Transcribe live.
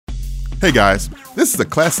Hey guys, this is a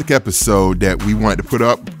classic episode that we wanted to put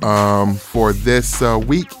up for this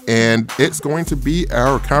week, and it's going to be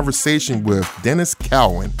our conversation with Dennis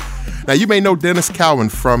Cowan. Now, you may know Dennis Cowan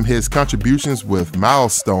from his contributions with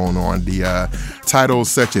Milestone on the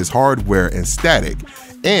titles such as Hardware and Static,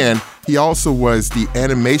 and he also was the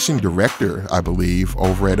animation director, I believe,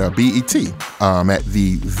 over at BET at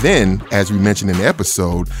the then, as we mentioned in the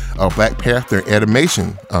episode, Black Panther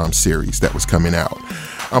animation series that was coming out.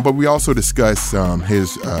 But we also discuss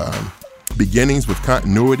his beginnings with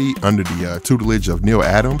continuity under the tutelage of Neil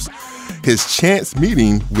Adams, his chance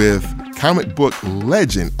meeting with comic book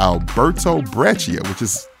legend Alberto Breccia, which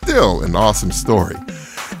is still an awesome story.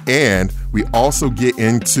 And we also get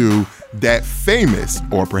into that famous,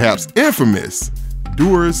 or perhaps infamous,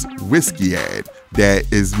 Dewar's whiskey ad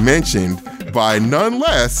that is mentioned by none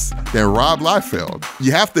less than Rob Liefeld.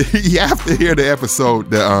 You have to hear the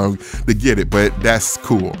episode to get it, but that's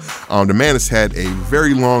cool. The man has had a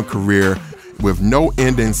very long career with no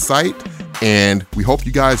end in sight, and we hope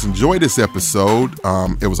you guys enjoy this episode.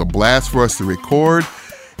 It was a blast for us to record,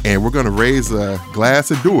 and we're going to raise a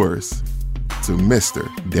glass of Dewar's to Mr.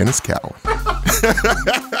 Dennis Cowan.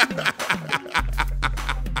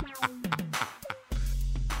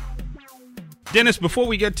 Dennis, before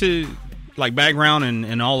we get to like background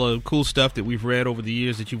and all the cool stuff that we've read over the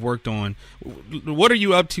years that you've worked on, what are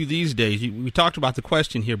you up to these days? We talked about the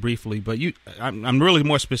question here briefly, but I'm really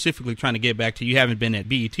more specifically trying to get back to, you haven't been at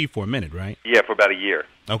BET for a minute, right? Yeah, for about a year.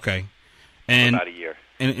 Okay. And for about a year.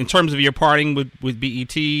 And in terms of your parting with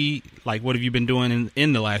BET, like what have you been doing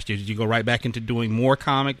in the last year? Did you go right back into doing more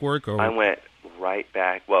comic work? Or? I went right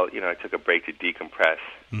back. Well, I took a break to decompress.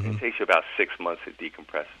 Mm-hmm. It takes you about 6 months to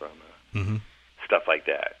decompress from stuff like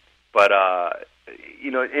that. But,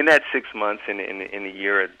 in that 6 months, in the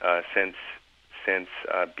year since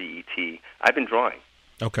BET, I've been drawing.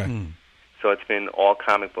 Okay. So it's been all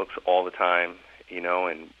comic books all the time,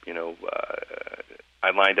 I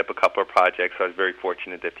lined up a couple of projects. So I was very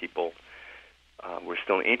fortunate that people were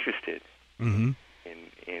still interested in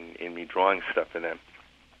me drawing stuff for them.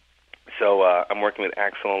 So I'm working with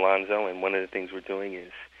Axel Alonso, and one of the things we're doing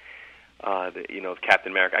is,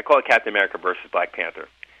 Captain America. I call it Captain America versus Black Panther.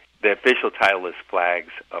 The official title is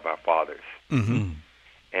Flags of Our Fathers. Mm-hmm.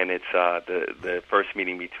 And it's the first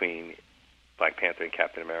meeting between Black Panther and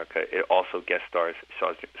Captain America. It also guest stars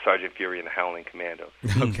Sergeant Fury and the Howling Commandos.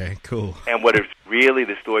 Okay, cool. And what it's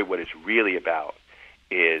really about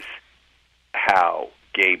is how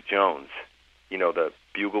Gabe Jones, the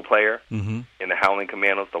bugle player in the Howling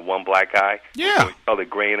Commandos, the one black guy. Yeah. Oh, the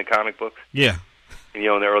gray in the comic books. Yeah. And,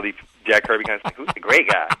 in the early Jack Kirby kind of like, who's the great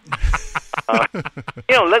guy?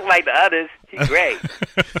 He don't look like the others. He's great.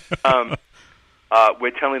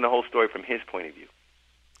 We're telling the whole story from his point of view.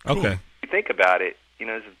 Okay. If you think about it, this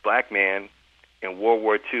is a black man in World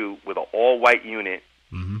War II with an all-white unit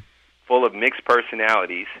full of mixed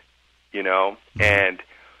personalities, and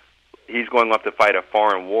he's going off to fight a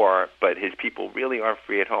foreign war, but his people really aren't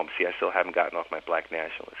free at home. See, I still haven't gotten off my black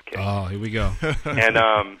nationalist kick. Oh, here we go.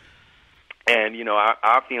 And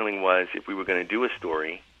our feeling was, if we were going to do a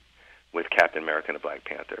story with Captain America and the Black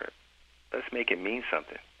Panther, let's make it mean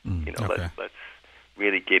something. Okay. Let's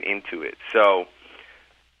really get into it. So,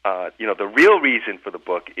 the real reason for the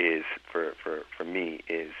book is for me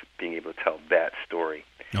is being able to tell that story.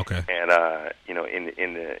 Okay. And in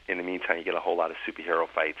the meantime, you get a whole lot of superhero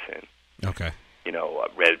fights, and okay.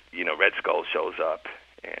 Red Skull shows up,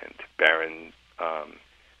 and Baron,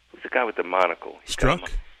 who's the guy with the monocle?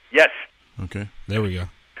 Struck? Yes. Okay. There we go.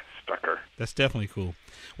 Strucker. That's definitely cool.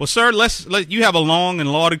 Well, sir, you have a long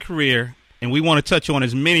and lauded career, and we want to touch on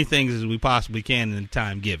as many things as we possibly can in the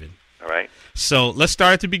time given. All right. So let's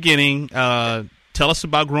start at the beginning. Tell us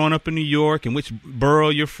about growing up in New York and which borough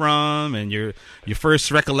you're from, and your first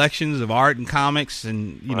recollections of art and comics,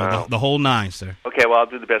 and the whole nine, sir. Okay, well, I'll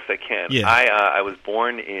do the best I can. Yeah. I was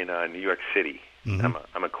born in New York City. Mm-hmm.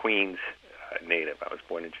 I'm a Queens native. I was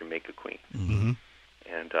born in Jamaica, Queens. Mm-hmm.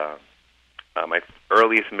 And my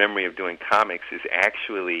earliest memory of doing comics is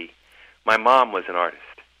actually, my mom was an artist.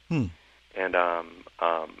 And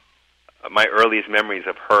my earliest memories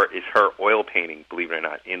of her is her oil painting, believe it or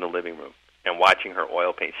not, in the living room, and watching her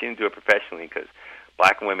oil paint. She didn't do it professionally because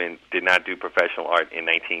black women did not do professional art in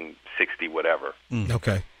 1960 whatever.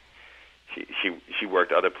 Okay. She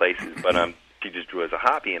worked other places, but she just drew as a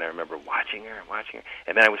hobby, and I remember watching her,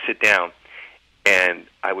 and then I would sit down and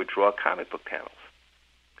I would draw comic book panels.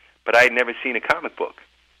 But I had never seen a comic book.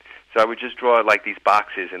 So I would just draw like these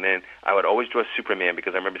boxes, and then I would always draw Superman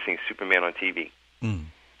because I remember seeing Superman on TV.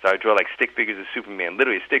 So I would draw like stick figures of Superman,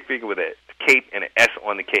 literally a stick figure with a cape and an S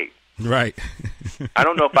on the cape. Right. I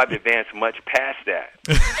don't know if I've advanced much past that.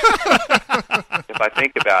 If I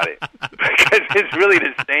think about it, because it's really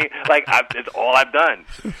the same. Like it's all I've done.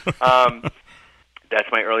 That's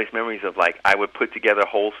my earliest memories of like I would put together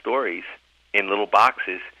whole stories in little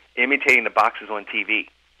boxes, imitating the boxes on TV,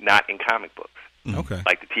 not in comic books. Okay.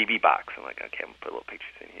 Like the TV box. I'm like, okay, I'm gonna put little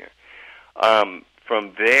pictures in here.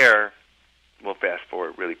 From there, we'll fast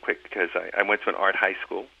forward really quick because I went to an art high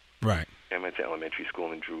school. Right. I went to elementary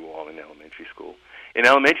school and drew all in elementary school. In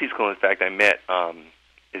elementary school, in fact,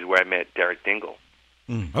 is where I met Derek Dingle.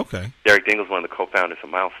 Okay. Derek Dingle is one of the co-founders of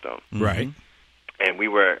Milestone. Right. And we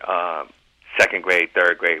were second grade,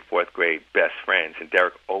 third grade, fourth grade best friends. And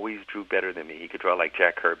Derek always drew better than me. He could draw like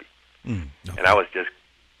Jack Kirby. Okay. And I was just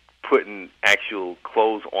putting actual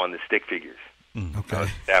clothes on the stick figures Okay. at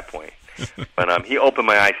that point. But he opened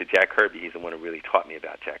my eyes to Jack Kirby. He's the one who really taught me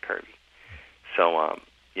about Jack Kirby. So,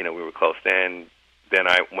 we were close then. Then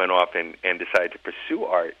I went off and decided to pursue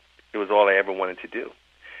art. It was all I ever wanted to do.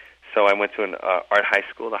 So I went to an art high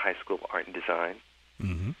school, the High School of Art and Design,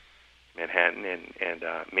 Manhattan, and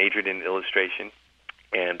majored in illustration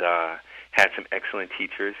and had some excellent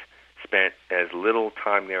teachers. Spent as little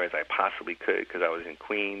time there as I possibly could because I was in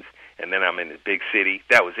Queens, and then I'm in this big city.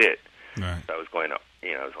 That was it. Right. So I was going up,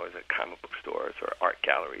 I was always at comic book stores or art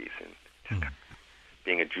galleries and just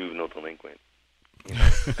being a juvenile delinquent.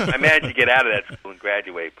 I managed to get out of that school and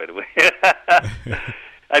graduate, but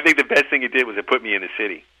I think the best thing it did was it put me in the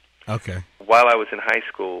city. Okay. While I was in high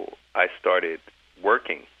school, I started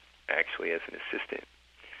working, actually, as an assistant.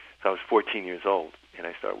 So I was 14 years old, and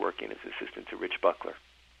I started working as assistant to Rich Buckler.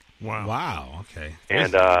 Wow. Okay.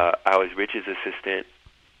 And I was Rich's assistant,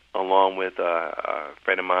 along with a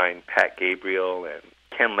friend of mine, Pat Gabriel, and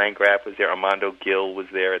Ken Landgraf was there. Armando Gill was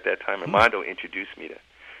there at that time. Armando introduced me to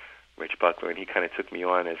Rich Buckler, and he kind of took me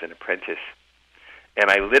on as an apprentice.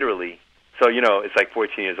 And I literally, so, it's like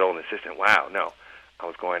 14 years old, an assistant. Wow, no. I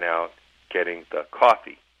was going out getting the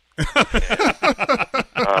coffee. And,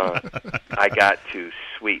 I got to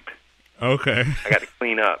sweep. Okay. I got to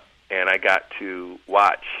clean up, and I got to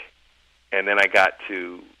watch, and then I got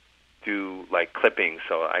to do like clippings.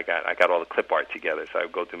 So I got all the clip art together. So I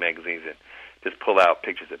would go through magazines and just pull out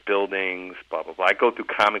pictures of buildings, blah blah blah. I go through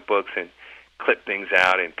comic books and clip things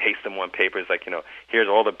out and paste them on papers. Like here's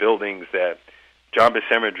all the buildings that John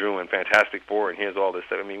Buscema drew in Fantastic Four, and here's all this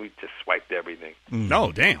stuff. I mean, we just swiped everything.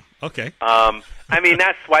 No, damn. Okay. I mean,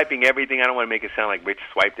 not swiping everything. I don't want to make it sound like Rich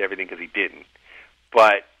swiped everything because he didn't.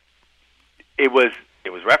 But it was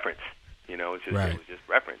reference. It was just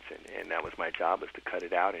reference, and that was my job, was to cut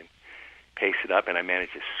it out and paste it up, and I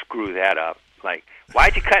managed to screw that up. Like,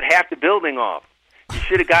 why'd you cut half the building off? You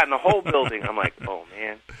should have gotten the whole building. I'm like, oh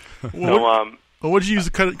man. Well, what did you use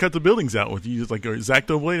to cut the buildings out with? You use like a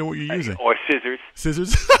X-Acto blade, or what were you using? Or scissors.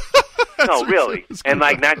 Scissors? No, really. And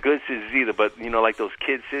like not good scissors either, but like those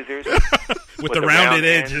kid scissors. with the rounded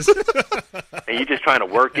edges. And you're just trying to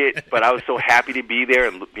work it. But I was so happy to be there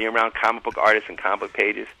and be around comic book artists and comic book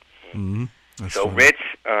pages. So funny. Rich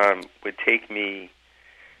would take me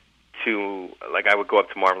to, like, I would go up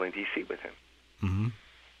to Marvel in D.C. with him.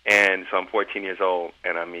 And so I'm 14 years old,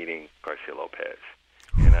 and I'm meeting Garcia Lopez.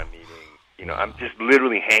 And I'm meeting, I'm just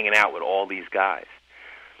literally hanging out with all these guys.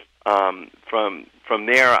 From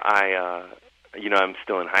there, I'm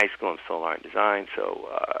still in high school. I'm still in art and design. So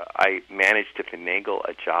I managed to finagle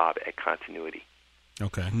a job at Continuity.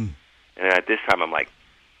 Okay. And at this time, I'm like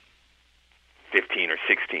 15 or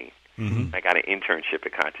 16. I got an internship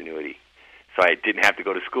at Continuity. So I didn't have to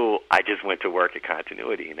go to school. I just went to work at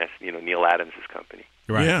Continuity, and that's, Neil Adams' company.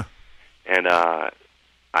 Right. Yeah. And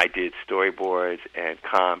I did storyboards and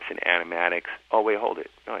comps and animatics. Oh, wait, hold it.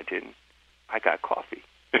 No, I didn't. I got coffee.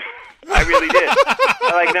 I really did.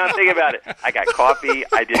 Now I'm thinking about it. I got coffee.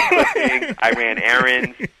 I did clipping. I ran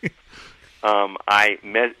errands. I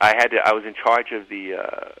was in charge of the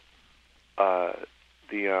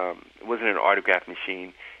it wasn't an autograph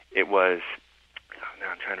machine. It was, now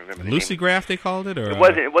I'm trying to remember the Lucy Graph, they called it? Or It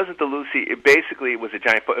wasn't the Lucy. It was a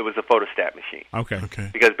giant, it was a photostat machine. Okay.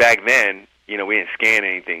 Because back then, we didn't scan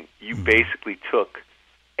anything. You basically took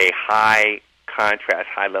a high contrast,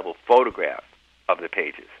 high level photograph of the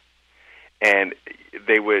pages. And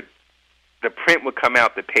the print would come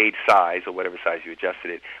out the page size, or whatever size you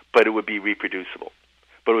adjusted it, but it would be reproducible.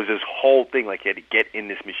 But it was this whole thing, like you had to get in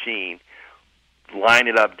this machine, line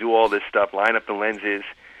it up, do all this stuff, line up the lenses,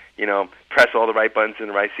 press all the right buttons in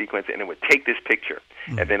the right sequence, and it would take this picture,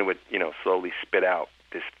 and then it would, slowly spit out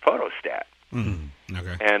this photostat.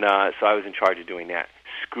 Okay. And so I was in charge of doing that.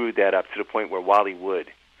 Screwed that up to the point where Wally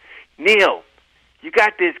Wood, Neil, you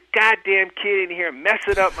got this goddamn kid in here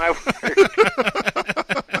messing up my work.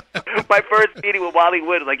 my first meeting with Wally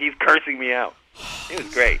Wood. Like, he's cursing me out. It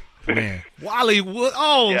was great. Man, Wally Wood.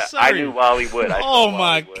 Oh, yeah, sorry. I knew Wally Wood.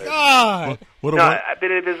 My God. I've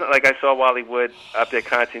been in business. Like, I saw Wally Wood up there,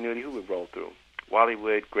 Continuity. Who would roll through? Wally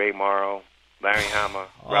Wood, Gray Morrow, Larry Hama,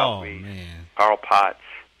 Ralph Reed, Carl Potts.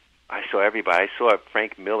 I saw everybody. I saw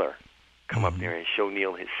Frank Miller come up there and show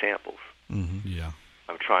Neil his samples. Yeah.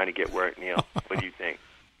 I'm trying to get work, Neil. What do you think?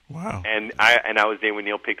 Wow. And I was there when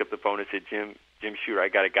Neil picked up the phone and said, Jim Shooter, I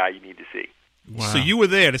got a guy you need to see. Wow. So you were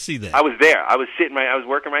there to see that? I was there. I was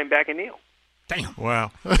working right back in Neil. Damn.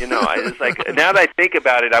 Wow. You know, it's like, now that I think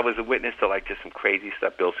about it, I was a witness to like just some crazy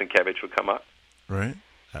stuff. Bill Sienkiewicz would come up, Right.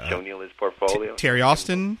 show Neil his portfolio. Terry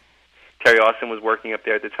Austin? Terry Austin was working up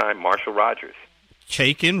there at the time. Marshall Rogers.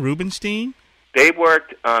 Chaikin, Rubenstein? They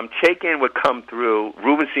worked, Chaikin would come through.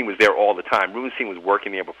 Rubenstein was there all the time. Rubenstein was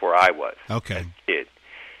working there before I was. Okay. As a kid.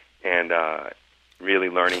 And really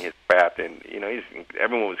learning his craft. And, you know,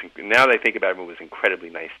 now that I think about it, everyone was incredibly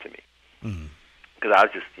nice to me. Because I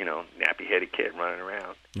was just, you know, nappy-headed kid running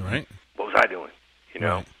around. Right. What was I doing? You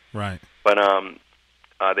know? Right. But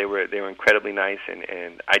they were incredibly nice,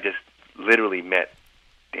 and I just literally met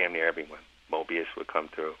damn near everyone. Mobius would come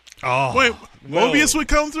through. Oh, wait, Mobius would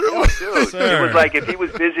come through? Oh, dude, it was like if he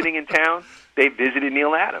was visiting in town, they visited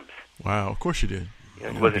Neil Adams. Wow, of course you did. You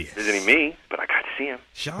know, he wasn't visiting me, but I got to see him.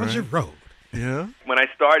 Georgia Road. Yeah. When I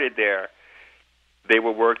started there, they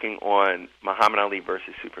were working on Muhammad Ali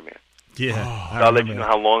versus Superman. Yeah. So I'll let you know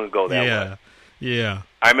how long ago that was. Yeah.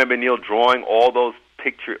 I remember Neil drawing all those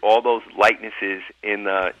likenesses in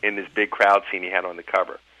this big crowd scene he had on the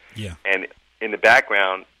cover. Yeah. And in the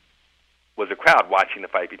background was a crowd watching the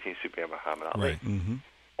fight between Superman and Muhammad Ali. Right. Mm-hmm.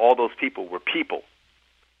 All those people were people,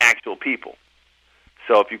 actual people.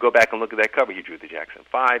 So if you go back and look at that cover, he drew the Jackson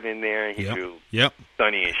 5 in there. He drew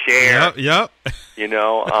Sonny and Cher. Yep. You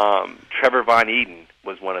know, Trevor Von Eden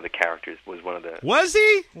was one of the characters. Was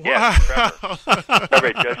he? Yeah, wow. Trevor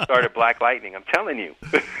had just started Black Lightning. I'm telling you.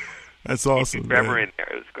 That's awesome. Trevor in there.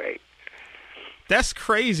 It was great. That's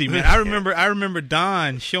crazy, man. I remember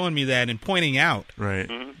Don showing me that and pointing out right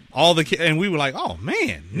all the and we were like, oh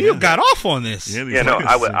man, Neil got off on this. Yeah, no,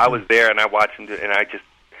 I was there and I watched him do it, and I just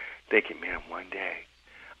thinking, man, one day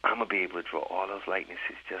I'm gonna be able to draw all those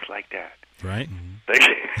likenesses just like that. Right.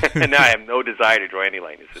 And now I have no desire to draw any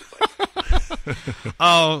likenesses like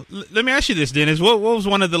that. Let me ask you this, Dennis. What was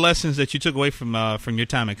one of the lessons that you took away from your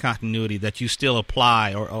time at Continuity that you still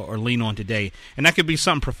apply or lean on today? And that could be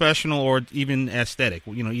something professional or even aesthetic.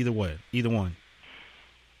 You know, either one.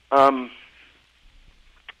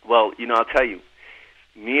 Well, you know, I'll tell you,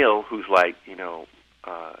 Neil, who's like, you know,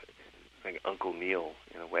 like Uncle Neil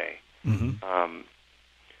in a way,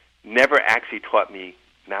 never actually taught me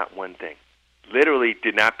not one thing. Literally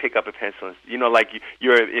did not pick up a pencil. And, you know, like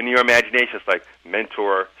you're in your imagination, it's like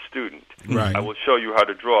mentor, student. Right. I will show you how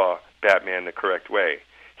to draw Batman the correct way.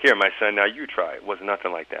 Here, my son, now you try. It was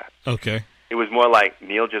nothing like that. Okay. It was more like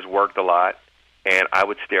Neil just worked a lot, and I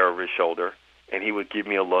would stare over his shoulder, and he would give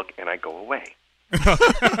me a look, and I'd go away.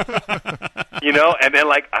 You know, and then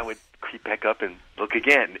like I would creep back up and look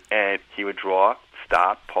again, and he would draw,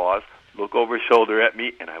 stop, pause, look over his shoulder at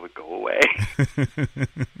me, and I would go away.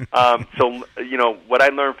 So, you know, what I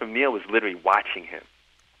learned from Neil was literally watching him.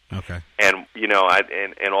 Okay. And, you know,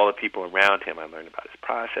 and all the people around him, I learned about his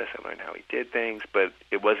process, I learned how he did things, but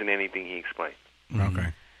it wasn't anything he explained.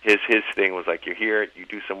 Okay. His thing was like, you're here, you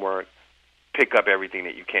do some work, pick up everything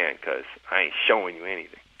that you can, because I ain't showing you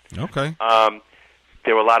anything. Okay.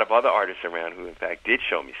 There were a lot of other artists around who, in fact, did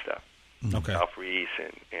show me stuff. Okay. Ralph Reese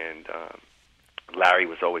and Larry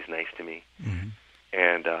was always nice to me.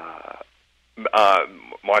 And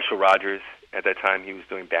Marshall Rogers, at that time, he was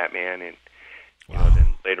doing Batman, and you know,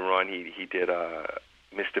 then later on he did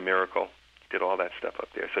Mr. Miracle, did all that stuff up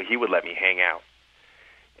there. So he would let me hang out.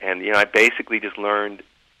 And, you know, I basically just learned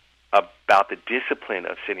about the discipline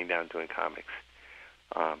of sitting down doing comics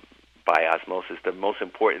by osmosis. The most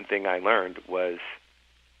important thing I learned was,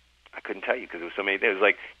 I couldn't tell you because there was so many. It was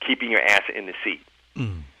like keeping your ass in the seat.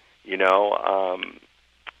 You know,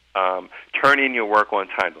 turn in your work on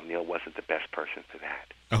time. But Neil wasn't the best person for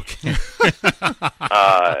that. Okay.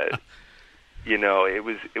 You know, it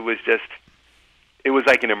was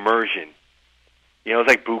like an immersion. You know, it was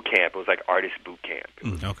like boot camp. It was like artist boot camp.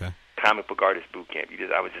 Okay. Comic book artist boot camp.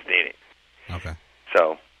 I was just in it. Okay.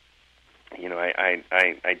 So, you know, I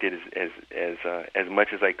did as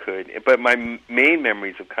much as I could. But my main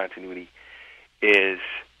memories of Continuity is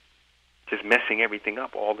just messing everything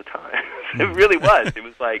up all the time. It really was. It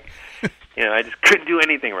was like, you know, I just couldn't do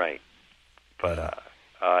anything right. But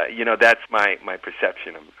that's my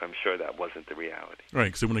perception. I'm sure that wasn't the reality. Right,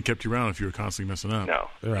 because they wouldn't have kept you around if you were constantly messing up. No,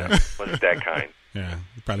 Right. wasn't that kind. Yeah,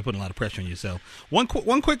 you're probably putting a lot of pressure on yourself. One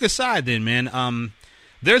quick aside, then, man.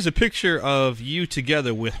 There's a picture of you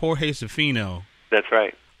together with Jorge Zaffino. That's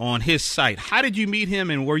right. On his site. How did you meet him,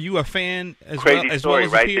 and were you a fan as Crazy well as story, a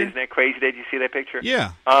right? peer? Isn't that crazy? Did you see that picture?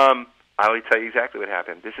 Yeah. I will tell you exactly what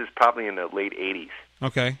happened. This is probably in the late 80s.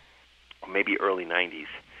 Okay. Or maybe early 90s.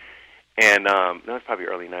 And no, it's probably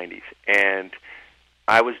early 90s. And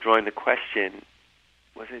I was drawing the Question.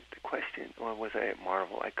 Was it the Question, or was I at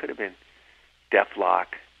Marvel? I could have been Deathlock,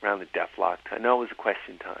 around the Deathlock time. No, it was the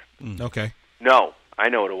Question time. Okay. No, I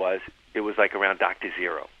know what it was. It was like around Dr.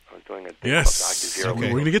 Zero. I was doing a thing called Dr. Zero. Okay.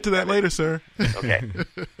 We're going to get to that later, sir. Okay.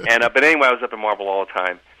 And but anyway, I was up at Marvel all the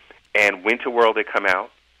time, and Winter World had come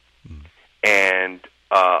out, and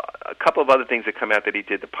a couple of other things that come out that he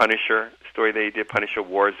did. The Punisher story that he did, Punisher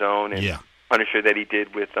Warzone, and Punisher that he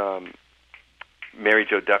did with Mary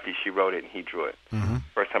Jo Duffy. She wrote it and he drew it. Mm-hmm.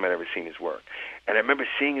 First time I'd ever seen his work, and I remember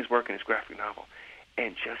seeing his work in his graphic novel,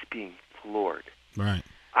 and just being floored. Right.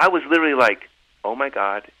 I was literally like, "Oh my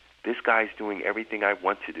God, this guy's doing everything I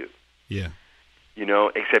want to do." Yeah.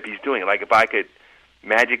 Except he's doing it. Like if I could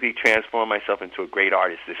magically transform myself into a great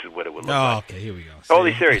artist, this is what it would look like. Okay, here we go.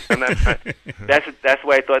 Totally serious. I'm not trying, that's the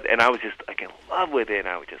way I thought, and I was just like in love with it. And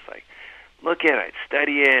I would just like look at it, I'd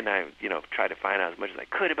study it, and I try to find out as much as I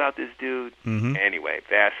could about this dude. Mm-hmm. Anyway,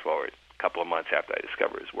 fast forward a couple of months after I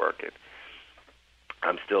discovered his work, and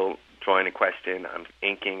I'm still drawing a Question. I'm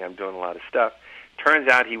inking. I'm doing a lot of stuff. Turns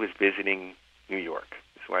out he was visiting New York.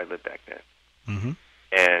 That's where I lived back then. Mm-hmm.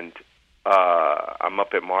 And I'm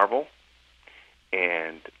up at Marvel,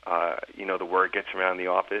 and the word gets around the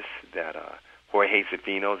office that Jorge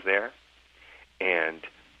Zaffino's there, and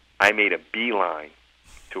I made a beeline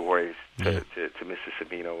to Jorge to Mr.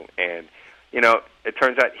 Zaffino, and it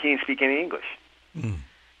turns out he didn't speak any English,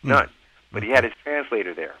 none, but he had his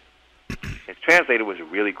translator there. His translator was a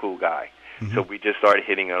really cool guy, so we just started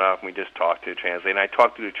hitting it off, and we just talked to the translator, and I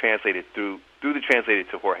talked to the translator through the translator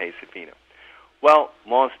to Jorge Zaffino. Well,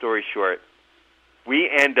 long story short, we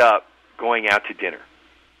end up going out to dinner.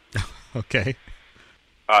 Okay.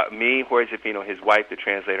 Me, Jorge Zaffino, his wife, the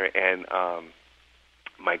translator, and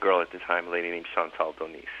my girl at the time, a lady named Chantal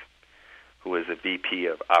Donis, who was a VP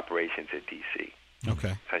of operations at DC.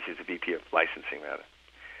 Okay. She's a VP of licensing, rather.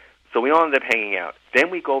 So we all ended up hanging out. Then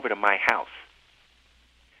we go over to my house.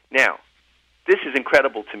 Now, this is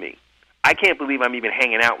incredible to me. I can't believe I'm even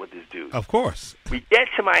hanging out with this dude. Of course. We get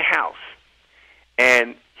to my house,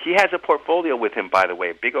 and he has a portfolio with him, by the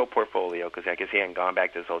way, a big old portfolio, because I guess he hadn't gone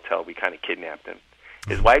back to his hotel. We kind of kidnapped him.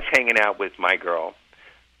 His wife's hanging out with my girl.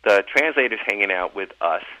 The translator's hanging out with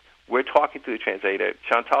us. We're talking to the translator.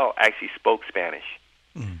 Chantal actually spoke Spanish,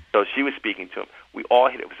 so she was speaking to him. We all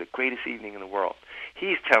hit it. It was the greatest evening in the world.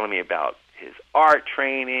 He's telling me about his art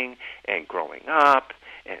training and growing up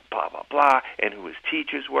and blah, blah, blah, and who his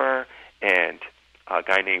teachers were, and a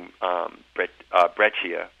guy named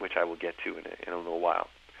Breccia, which I will get to in a little while.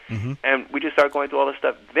 Mm-hmm. And we just start going through all this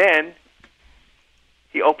stuff. Then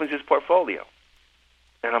he opens his portfolio.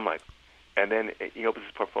 And I'm like, and then he opens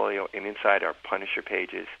his portfolio, and inside are Punisher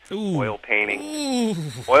pages, oil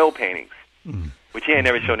paintings, which he had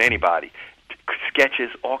never shown anybody,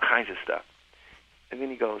 sketches, all kinds of stuff. And then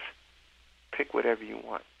he goes, pick whatever you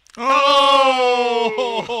want. Oh,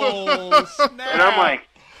 snap. And I'm like,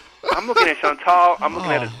 I'm looking at Chantal, I'm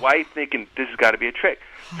looking at his wife, thinking this has got to be a trick.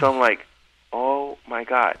 So I'm like, oh my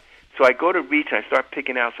God. So I go to reach and I start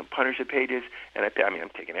picking out some Punisher pages, and I'm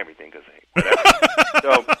taking everything because whatever.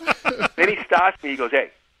 So then he stops me. He goes, "Hey,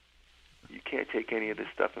 you can't take any of this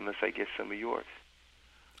stuff unless I get some of yours."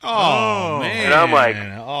 Oh man! And I'm like,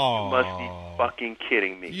 you must be fucking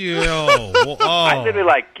kidding me. I literally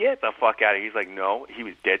like, get the fuck out of here. He's like, no. He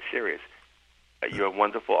was dead serious. You're a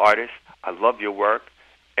wonderful artist. I love your work,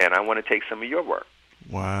 and I want to take some of your work.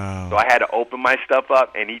 Wow. So I had to open my stuff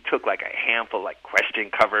up, and he took like a handful, like Question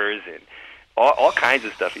covers and all kinds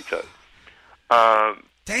of stuff he took.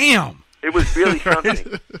 Damn. It was really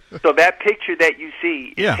something. So that picture that you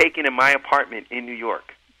see is taken in my apartment in New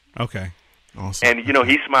York. Okay. Awesome. And,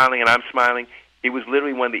 he's smiling and I'm smiling. It was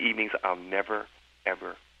literally one of the evenings I'll never,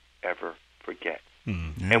 ever, ever forget.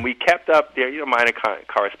 Mm-hmm. And we kept up there, minor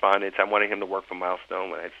correspondence. I wanted him to work for Milestone.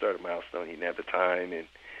 When I started Milestone, he didn't have the time.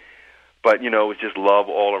 But, it was just love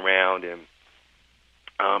all around. And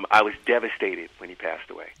I was devastated when he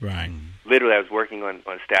passed away. Right. Literally, I was working on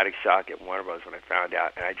Static Shock at Warner Bros. When I found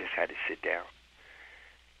out, and I just had to sit down.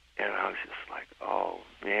 And I was just like, oh,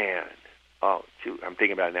 man. Oh, shoot. I'm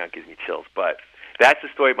thinking about it now. It gives me chills. But that's the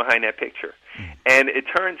story behind that picture. And it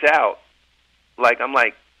turns out, I'm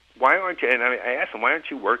like, why aren't you? And I asked him, why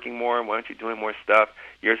aren't you working more? Why aren't you doing more stuff?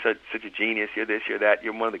 You're such a genius. You're this, you're that.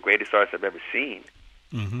 You're one of the greatest artists I've ever seen.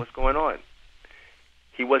 Mm-hmm. What's going on?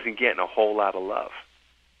 He wasn't getting a whole lot of love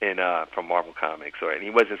from Marvel Comics, and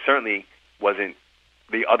he certainly wasn't.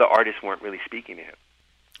 The other artists weren't really speaking to him.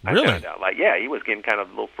 Really? I found out, he was getting kind of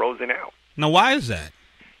a little frozen out. Now, why is that?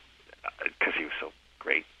 Because he was so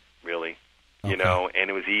great, really. Okay. You know, and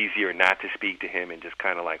it was easier not to speak to him and just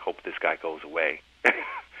kind of like hope this guy goes away.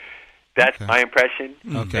 That's my impression.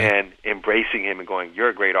 Okay. And embracing him and going, you're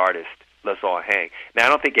a great artist. Let's all hang. Now, I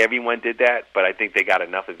don't think everyone did that, but I think they got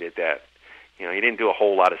enough of it that, he didn't do a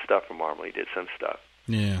whole lot of stuff for Marvel. He did some stuff.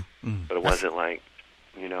 Yeah. But it wasn't like,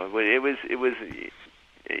 it was.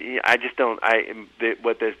 I just don't.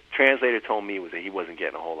 What the translator told me was that he wasn't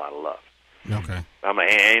getting a whole lot of love. Okay. I'm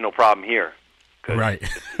like, hey, ain't no problem here. Right.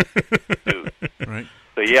 Dude. Right.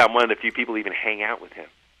 So yeah, I'm one of the few people who even hang out with him.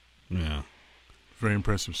 Yeah. Very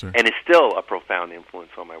impressive, sir. And it's still a profound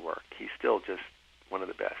influence on my work. He's still just one of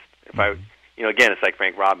the best. If I, again, it's like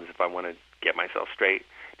Frank Robbins. If I want to get myself straight,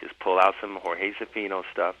 just pull out some Jorge Zafino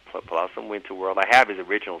stuff, pull out some Winter World. I have his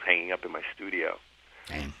originals hanging up in my studio.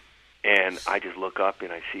 Damn. And I just look up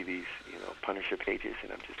and I see these, Punisher pages,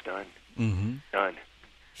 and I'm just done. Mm-hmm. Done.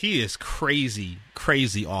 He is crazy,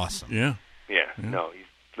 crazy awesome. Yeah. Yeah. No, he's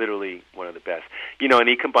literally one of the best. And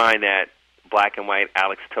he combined that black and white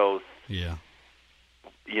Alex Toth, Yeah.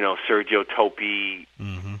 Sergio Topi,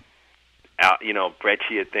 Mm-hmm.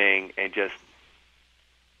 Breccia thing, and just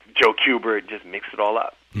Joe Kubert, just mix it all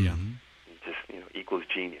up. Yeah. Just, equals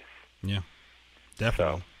genius. Yeah.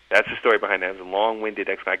 Definitely. So that's the story behind that. It was a long-winded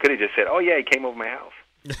explanation. I could have just said, oh, yeah, he came over my house.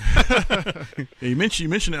 You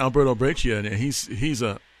mentioned Alberto Breccia, and was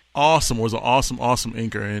an awesome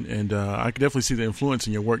inker, and I could definitely see the influence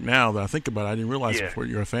in your work now that I think about it. I didn't realize before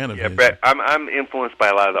you're a fan of his. Brett, I'm influenced by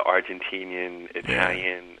a lot of the Argentinian,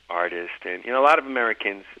 Italian artists, and a lot of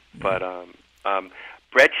Americans. But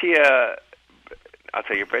Breccia, I'll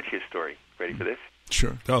tell you Breccia's story. Ready for this?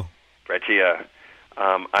 Sure. Go. Breccia,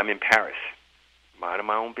 I'm in Paris, minding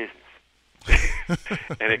my own business.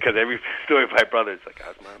 And because every story of my brother is like,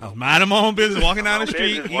 I was minding my own business, walking down the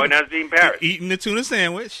street, walking down the street in Paris, eating the tuna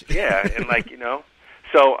sandwich. Yeah, and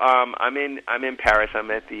so I'm in Paris. I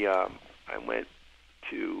went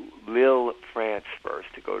to Lille, France first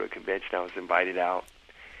to go to a convention. I was invited out,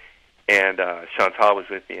 and Chantal was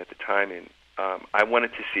with me at the time, and I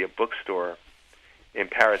wanted to see a bookstore in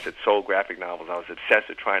Paris that sold graphic novels. I was obsessed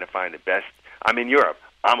with trying to find the best. I'm in Europe.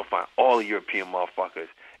 I'm gonna find all the European motherfuckers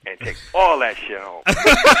and take all that shit home.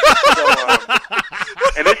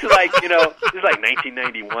 And this is like, this is like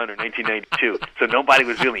 1991 or 1992. So nobody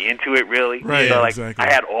was really into it, really. Right, so exactly. I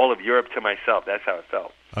had all of Europe to myself. That's how it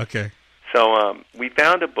felt. Okay. So we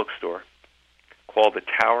found a bookstore called the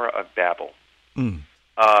Tower of Babel. Mm.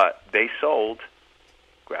 They sold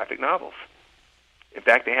graphic novels. In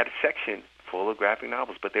fact, they had a section full of graphic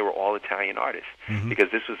novels, but they were all Italian artists because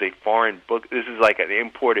this was a foreign book. This is like an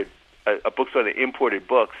imported a bookstore that imported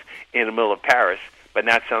books in the middle of Paris, but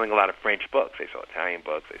not selling a lot of French books. They sold Italian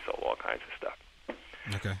books. They sold all kinds of stuff.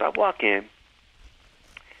 Okay. So I walk in.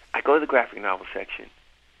 I go to the graphic novel section,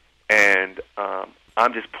 and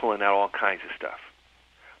I'm just pulling out all kinds of stuff.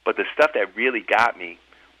 But the stuff that really got me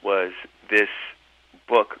was this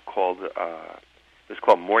book called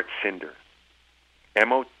Mort Cinder,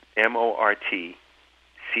 Mortcinder.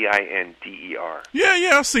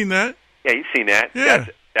 Yeah, I've seen that. Yeah, you've seen that. Yeah.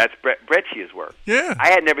 That's Breccia's work. Yeah. I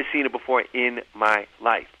had never seen it before in my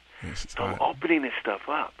life. Yes, So I'm opening this stuff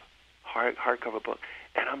up, hardcover book,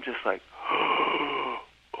 and I'm just like,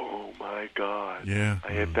 oh my God. Yeah.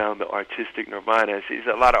 I had found the artistic nirvana. See,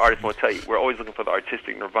 a lot of artists won't tell you. We're always looking for the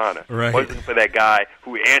artistic nirvana. Right. Always looking for that guy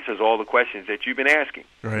who answers all the questions that you've been asking.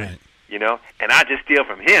 Right. And I just steal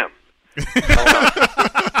from him.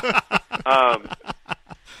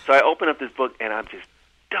 So I open up this book, and I'm just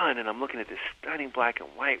done, and I'm looking at this stunning black and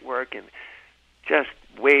white work, and just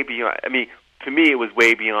way beyond. I mean, to me, it was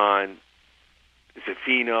way beyond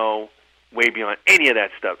Zafino, way beyond any of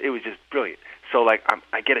that stuff. It was just brilliant. So,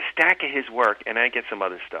 I get a stack of his work, and I get some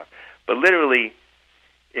other stuff. But literally,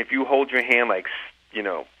 if you hold your hand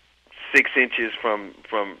 6 inches from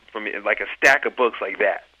like a stack of books like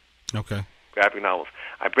that, Okay. graphic novels,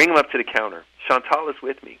 I bring them up to the counter. Chantal is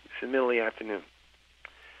with me. It's in the middle of the afternoon.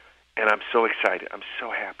 And I'm so excited. I'm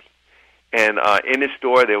so happy. And in this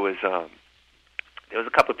store, there was a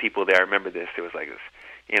couple of people there. I remember this. There was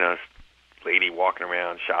this lady walking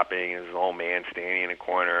around shopping, and there's an old man standing in a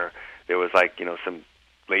corner. There was some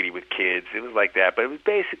lady with kids. It was like that, but it was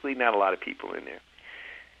basically not a lot of people in there.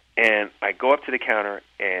 And I go up to the counter,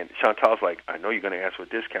 and Chantal's like, I know you're going to ask for a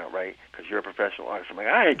discount, right? Because you're a professional artist. I'm like,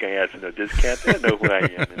 I ain't going to ask for no discount. They don't know who I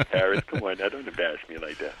am in Paris. Come on, now, don't embarrass me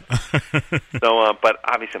like that. So, but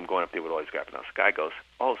obviously I'm going up there with all these grabbing out. This guy goes,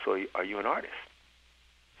 oh, so are you an artist?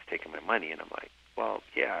 He's taking my money, and I'm like, well,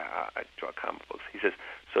 yeah, I draw comic books. He says,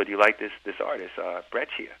 so do you like this artist,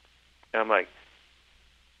 Breccia? And I'm like,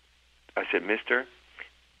 I said, mister,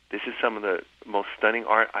 this is some of the most stunning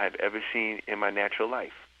art I've ever seen in my natural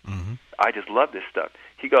life. Mm-hmm. I just love this stuff.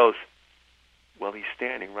 He goes, well, he's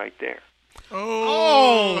standing right there.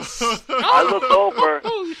 Oh! I look over,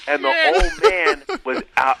 and the old man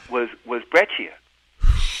was Breccia.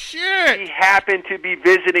 Shit! He happened to be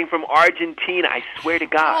visiting from Argentina, I swear to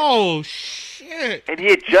God. Oh, shit! And he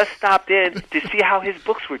had just stopped in to see how his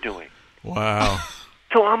books were doing. Wow.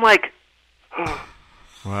 So I'm like,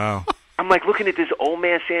 wow. I'm like looking at this old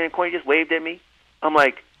man standing in the corner, he just waved at me. I'm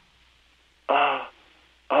like,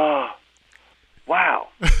 wow.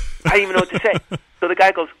 I didn't even know what to say. So the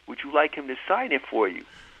guy goes, would you like him to sign it for you?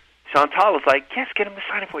 Chantal was like, yes, get him to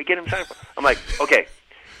sign it for you, get him to sign it for you. I'm like, okay.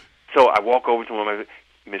 So I walk over to him,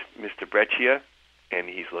 Mr. Breccia, and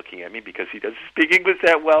he's looking at me because he doesn't speak English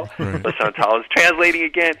that well. Right. So Chantal is translating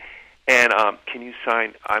again. And can you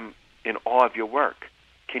sign, I'm in awe of your work.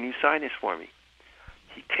 Can you sign this for me?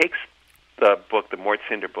 He takes the book, the Mort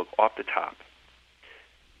Cinder book, off the top,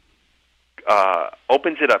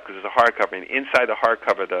 opens it up because it's a hardcover, and inside the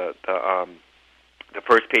hardcover, the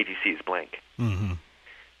first page you see is blank. Mm-hmm.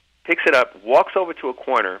 Picks it up, walks over to a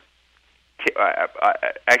corner,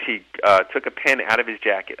 actually took a pen out of his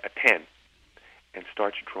jacket, a pen, and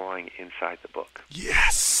starts drawing inside the book.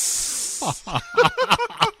 Yes!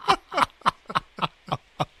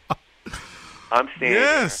 I'm standing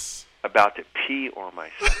there about to pee on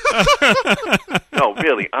myself. No,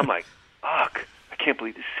 really. I'm like, fuck, I can't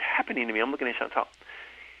believe this is happening to me. I'm looking at Chantal.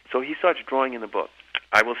 So he starts drawing in the book.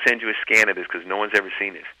 I will send you a scan of this because no one's ever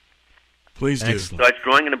seen this. Please do. So starts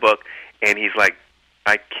drawing in the book, and he's like,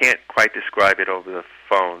 I can't quite describe it over the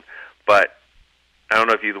phone, but I don't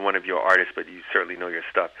know if you're one of your artists, but you certainly know your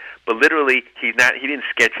stuff. But literally, he didn't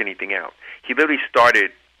sketch anything out. He literally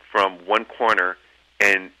started from one corner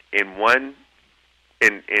and in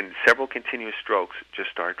several continuous strokes just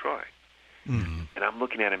started drawing. Mm-hmm. And I'm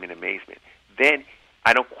looking at him in amazement. Then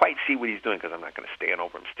I don't quite see what he's doing because I'm not going to stand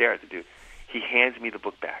over and stare at the dude. He hands me the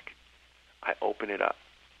book back. I open it up.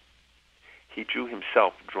 He drew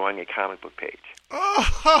himself drawing a comic book page.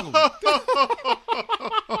 Wow.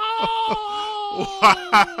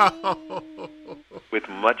 With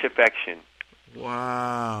much affection.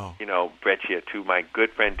 Wow. You know, Breccia, to my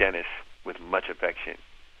good friend Dennis, with much affection.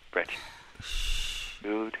 Breccia.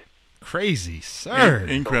 Dude. Crazy, sir.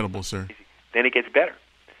 Incredible, sir. Then it gets better.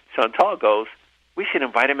 Chantal goes, we should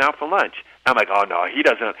invite him out for lunch. I'm like, oh, no, he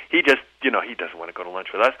doesn't. He just, he doesn't want to go to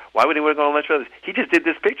lunch with us. Why would he want to go to lunch with us? He just did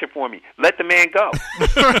this picture for me. Let the man go.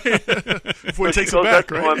 Before he takes it back,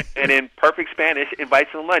 right? And in perfect Spanish, invites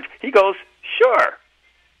him to lunch. He goes, sure.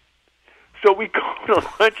 So we go to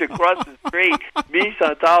lunch across the street, me,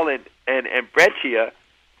 Chantal, and Breccia.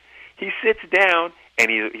 He sits down, and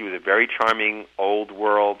he was a very charming, old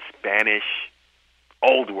world, Spanish,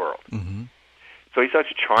 old world. Mm-hmm. So he starts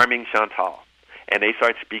charming Chantal. And they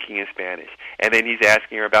start speaking in Spanish. And then he's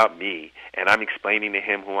asking her about me, and I'm explaining to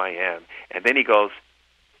him who I am. And then he goes,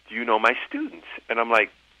 do you know my students? And I'm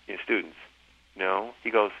like, your students? No.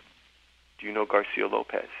 He goes, do you know Garcia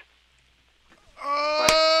Lopez?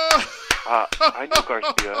 I know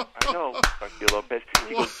Garcia. I know Garcia Lopez.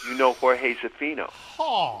 He goes, do you know Jorge Zafino?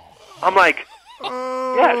 I'm like,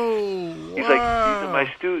 yes. He's like, these are my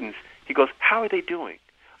students. He goes, how are they doing?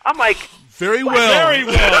 I'm like, very well. Very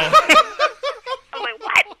well. I'm like,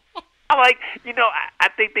 what? I'm like, I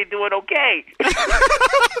think they're doing okay.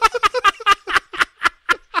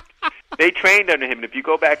 They trained under him. And if you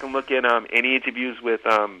go back and look at any interviews with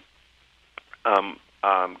Garcia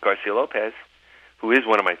Lopez, who is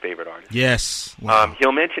one of my favorite artists. Yes. Wow.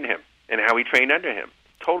 He'll mention him and how he trained under him.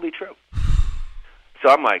 Totally true. So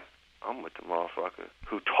I'm like, I'm with the motherfucker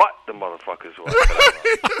who taught the motherfuckers what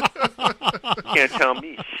I can't tell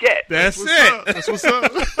me shit. That's it. That's what's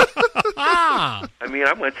up. I mean,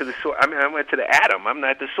 I went to the source. I went to the atom. I'm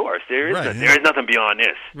not the source. There is nothing beyond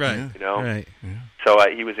this. Right. Right. Yeah. So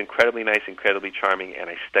he was incredibly nice, incredibly charming, and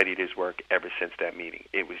I studied his work ever since that meeting.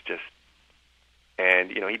 It was just,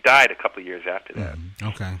 and he died a couple of years after that.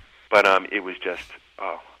 Okay. But it was just,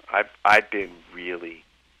 I've been really,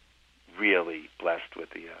 really blessed with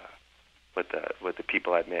the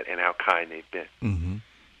people I've met and how kind they've been. Mm-hmm.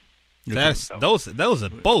 Those are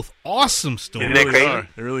both awesome stories. Isn't that crazy?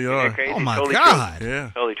 They really are. Crazy? Oh my Totally God! True.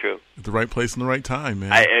 Yeah, totally true. at the right place in the right time,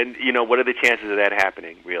 man. And what are the chances of that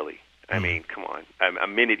happening? Really? I mean, come on. I'm a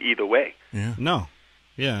minute either way. Yeah. No.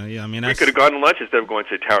 Yeah. I mean, We could have gone to lunch instead of going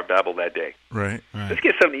to the Tower of Babel that day. Right. Let's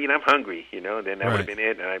get something to eat. I'm hungry. Then that would Right. have been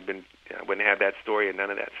it, and I wouldn't have that story and none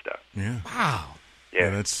of that stuff. Yeah. Wow. Yeah.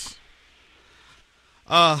 That's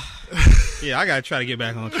Yeah, I gotta try to get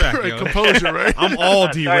back on track. right, Yo. composure, right? I'm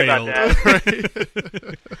all Sorry about derailed.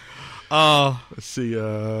 that. Let's see.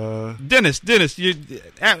 Dennis,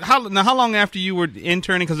 how long after you were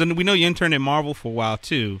interning? Because we know you interned at Marvel for a while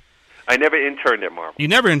too. I never interned at Marvel. You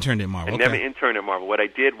never interned at Marvel. I Okay. never interned at Marvel. What I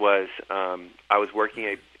did was I was working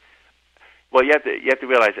at. Well, you have to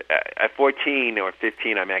realize at 14 or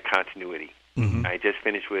 15, I'm at Continuity. Mm-hmm. I just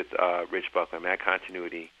finished with Rich Buckler. I'm at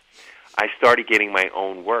Continuity. I started getting my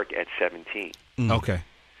own work at 17. Okay.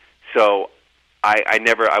 So I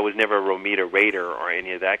was never a Romita Raider or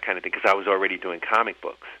any of that kind of thing because I was already doing comic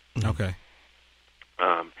books. Okay.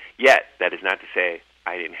 Yet that is not to say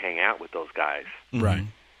I didn't hang out with those guys. Right.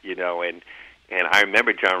 And I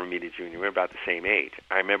remember John Romita Jr. We're about the same age.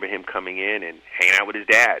 I remember him coming in and hanging out with his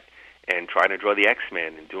dad and trying to draw the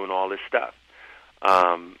X-Men and doing all this stuff.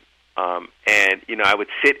 And I would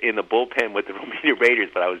sit in the bullpen with the Romita Raiders,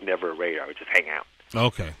 but I was never a Raider. I would just hang out.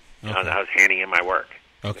 Okay. I was handing in my work.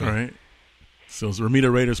 Okay. All right. So it's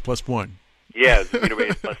Romita Raiders +1. Yeah, the Romita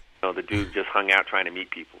Raiders plus the dude just hung out trying to meet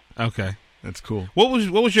people. Okay. That's cool. What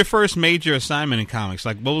was your first major assignment in comics?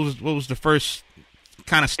 Like, what was the first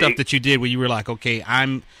kind of stuff that you did where you were like, okay, I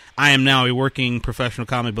am now a working professional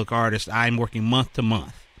comic book artist. I'm working month to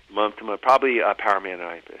month. Month to month, probably Power Man and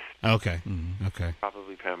Iron Fist. Okay. Mm-hmm. Okay.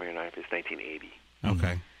 Probably Power Man and Iron Fist, 1980.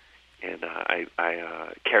 Okay. And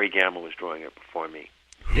Kerry Gamble was drawing it before me.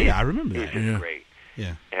 Yeah, I remember He was that. just great.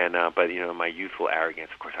 Yeah. And but my youthful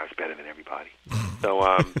arrogance, of course, I was better than everybody. So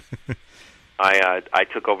I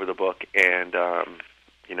took over the book, and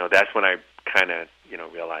that's when I kind of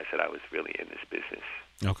realized that I was really in this business.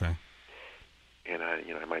 Okay. And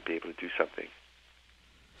I might be able to do something.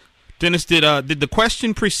 Dennis, did the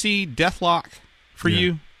Question precede Deathlock for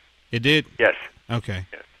you? It did. Yes. Okay.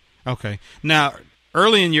 Yes. Okay. Now,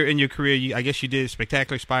 early in your career, I guess you did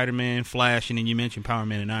Spectacular Spider-Man, Flash, and then you mentioned Power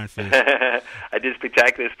Man and Iron Fist. I did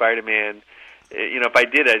Spectacular Spider-Man. If I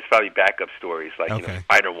did, it's probably backup stories like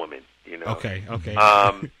Spider-Woman. Okay.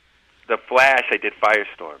 The Flash, I did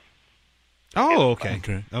Firestorm. Oh, okay.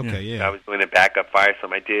 Okay. Yeah. I was doing a backup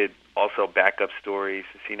Firestorm. I did also backup stories.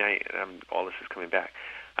 See, now all this is coming back.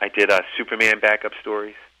 I did Superman backup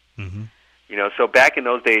stories. Mm-hmm. So back in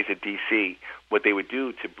those days at DC, what they would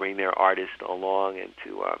do to bring their artists along and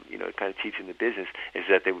to kind of teach them the business is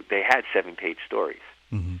that they had 7-page stories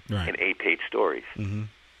and 8-page stories, and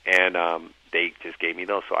they just gave me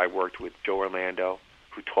those. So I worked with Joe Orlando,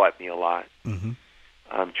 who taught me a lot.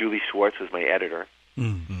 Julie Schwartz was my editor.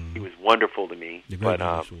 He was wonderful to me, but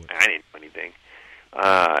I didn't do anything.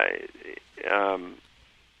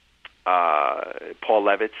 Paul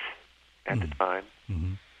Levitz at the time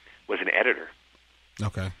was an editor.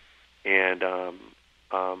 Okay. And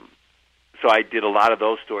so I did a lot of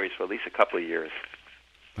those stories for at least a couple of years.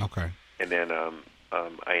 Okay. And then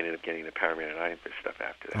I ended up getting the Power Man and Iron Fist stuff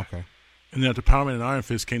after that. Okay. And then after Power Man and Iron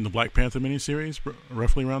Fist came the Black Panther miniseries,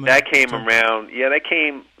 roughly around that. That came around. Yeah, that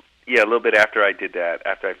came. Yeah, a little bit after I did that.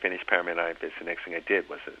 After I finished Power Man and Iron Fist, the next thing I did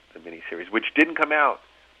was the miniseries, which didn't come out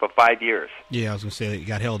for 5 years. Yeah, I was gonna say it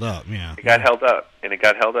got held up. Yeah. It got held up, and it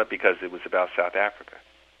got held up because it was about South Africa.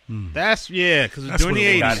 That's because during the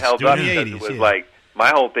 80s. It got held up because it was like my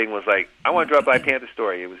whole thing was like I want to draw a Black Panther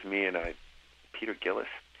story. It was me and Peter Gillis,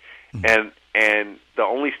 and the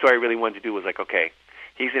only story I really wanted to do was like, okay,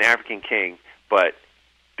 he's an African king, but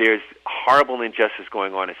there's horrible injustice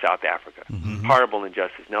going on in South Africa. Horrible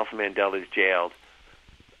injustice. Nelson Mandela is jailed.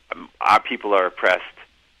 Our people are oppressed.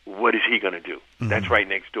 What is he going to do? That's right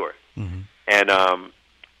next door. And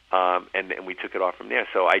we took it off from there.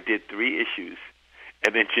 So I did 3 issues,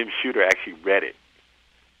 and then Jim Shooter actually read it,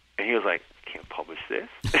 and he was like, "Can't publish this."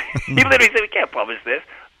 He literally said, "We can't publish this."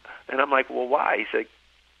 And I'm like, "Well, why?" He said,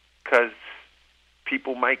 "Because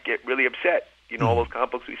people might get really upset. All those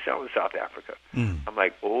comic books we sell in South Africa." I'm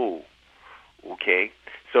like, "Oh, okay."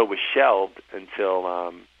 So it was shelved until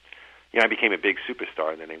I became a big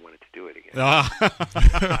superstar, and then they wanted to do it again.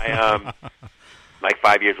 Like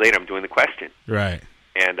 5 years later, I'm doing The Question. Right.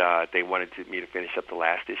 And they wanted me to finish up the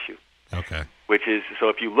last issue. Okay. Which is, so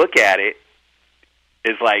if you look at it,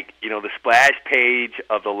 is like, the splash page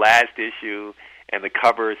of the last issue and the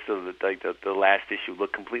covers of the last issue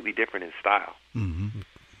look completely different in style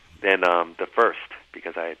than the first,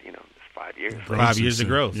 because I had, this 5 years. 5 years of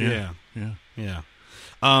growth. Yeah.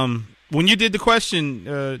 When you did the question,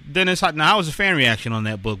 Dennis, how was the fan reaction on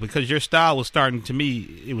that book? Because your style was starting to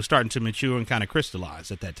mature and kind of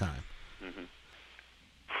crystallize at that time. Mm-hmm.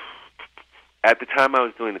 At the time I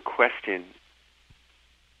was doing the question,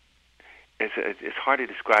 it's hard to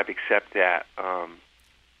describe except that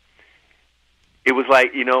it was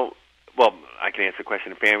like, well, I can answer the question.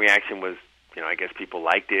 The fan reaction was, I guess people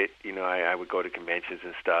liked it. I would go to conventions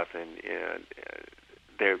and stuff, and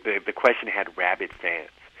the question had rabid fans.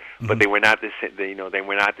 But they were not the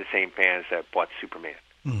same fans that bought Superman.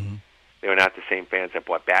 Mm-hmm. They were not the same fans that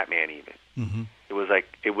bought Batman even. Mm-hmm.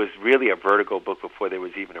 It was really a Vertigo book before there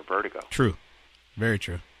was even a Vertigo. True, very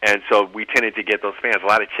true. And so we tended to get those fans. A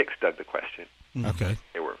lot of chicks dug the question. Mm-hmm. Okay,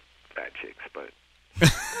 they were fat chicks, but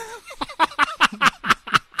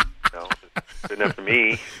good enough for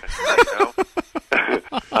me.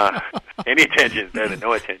 Any attention is better than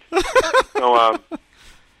no attention.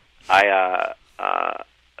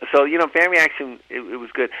 So, fan reaction, it was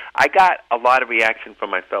good. I got a lot of reaction from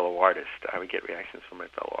my fellow artists. I would get reactions from my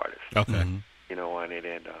fellow artists. Okay. On it.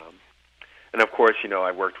 And of course,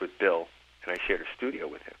 I worked with Bill, and I shared a studio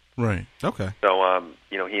with him. Right. Okay. So,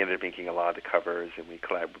 he ended up inking a lot of the covers, and we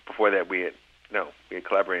collaborated. Before that, we had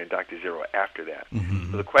collaborated in Dr. Zero after that.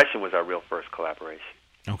 Mm-hmm. So the question was our real first collaboration.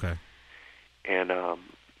 Okay. And,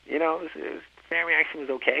 fan reaction was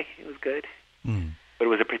okay. It was good. Mm. But it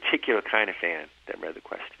was a particular kind of fan that read the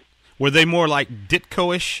question. Were they more like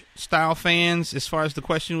Ditko-ish style fans as far as the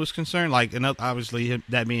question was concerned? Like, and obviously,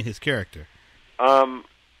 that being his character.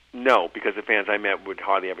 No, because the fans I met would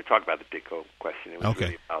hardly ever talk about the Ditko question. It was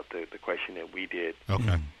really about the question that we did.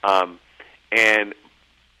 Okay. And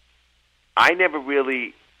I never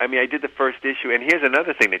really... I did the first issue, and here's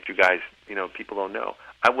another thing that you guys, people don't know.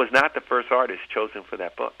 I was not the first artist chosen for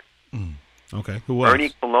that book. Mm. Okay, who was?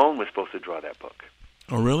 Ernie Colon was supposed to draw that book.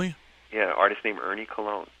 Oh, really? Yeah, an artist named Ernie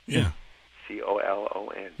Colon. Yeah.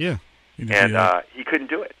 Colon. Yeah. And he couldn't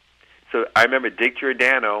do it. So I remember Dick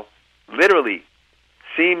Giordano literally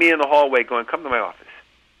seeing me in the hallway going, come to my office.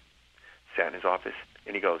 Sat in his office,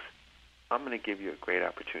 and he goes, I'm going to give you a great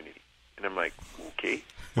opportunity. And I'm like, okay,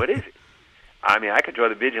 what is it? I could draw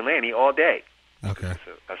the Vigilante all day. Okay.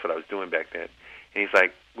 So that's what I was doing back then. And he's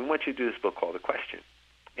like, we want you to do this book called The Question.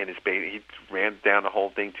 And he ran down the whole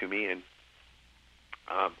thing to me, and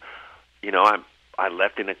I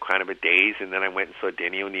left in a kind of a daze, and then I went and saw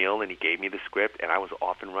Denny O'Neil, and he gave me the script, and I was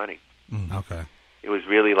off and running. Okay. It was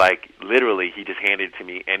really like, literally, he just handed it to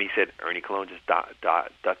me, and he said, Ernie Colon just ducked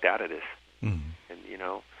out of this. And,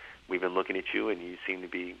 we've been looking at you, and you seem to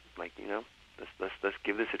be like, let's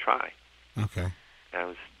give this a try. Okay. And I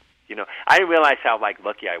was, I didn't realize how,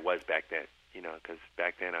 lucky I was back then, because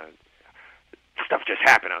back then stuff just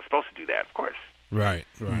happened. I was supposed to do that, of course. Right.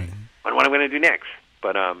 What am I going to do next?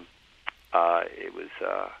 But it was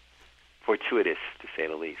fortuitous, to say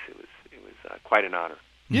the least. It was quite an honor.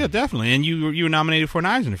 Yeah, definitely. And you were nominated for an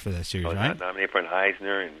Eisner for that series, right? I was nominated for an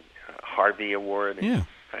Eisner and a Harvey Award and all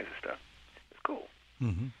kinds of stuff. It was cool.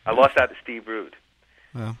 Mm-hmm. I lost out to Steve Rude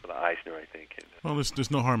for the Eisner, I think. Well, there's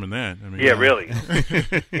no harm in that. Really.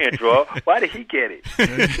 Can't draw. Why did he get it?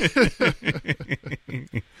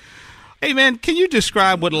 Hey, man, can you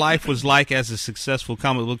describe what life was like as a successful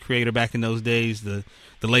comic book creator back in those days, the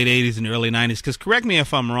late 80s and the early 90s? Because correct me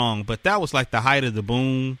if I'm wrong, but that was like the height of the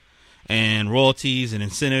boom and royalties and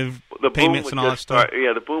incentive payments and all that stuff.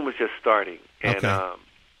 The boom was just starting. And okay.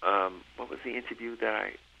 What was the interview that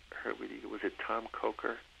I heard with you? Was it Tom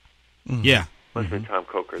Coker? Mm-hmm. Yeah. Must have been Tom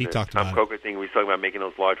Coker. He talked Tom about Coker thing. We was talking about making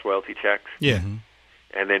those large royalty checks. Yeah. Mm-hmm.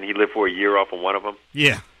 And then he lived for a year off of one of them.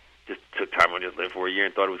 Yeah. Just took time and just lived for a year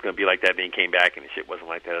and thought it was going to be like that. Then he came back and the shit wasn't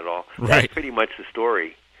like that at all. Right. That's pretty much the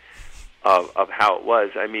story of how it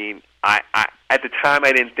was. I at the time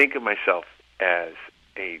I didn't think of myself as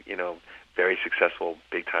a very successful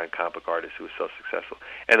big time comic book artist who was so successful.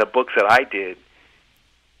 And the books that I did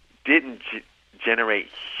didn't generate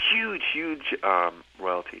huge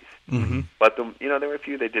royalties. Mm-hmm. But there were a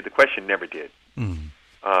few that did. The Question never did.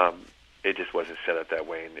 Mm-hmm. It just wasn't set up that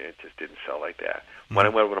way, and it just didn't sell like that. When I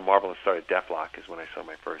went over to Marvel and started Deathlock is when I saw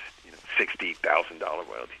my first $60,000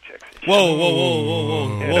 royalty checks.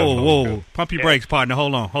 Whoa! Pump your brakes, partner.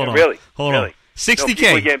 Hold on. Really? Hold on. $60K.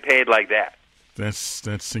 People are getting paid like that.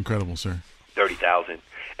 That's incredible, sir. $30,000.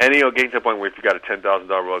 And getting to the point where if you got a $10,000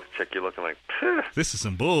 royalty check, you're looking like, this is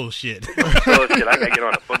some bullshit. I gotta get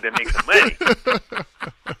on a book that makes some money.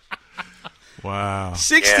 Wow.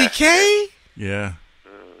 $60K? Yeah.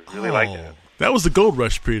 Really like that. That was the gold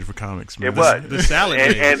rush period for comics, man. It was. The salad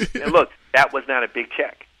days. And look, that was not a big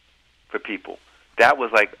check for people. That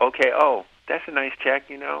was like, okay, that's a nice check,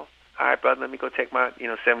 I all right, brother, let me go take my,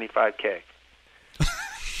 $75K.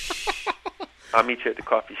 I'll meet you at the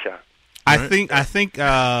coffee shop. I think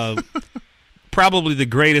probably the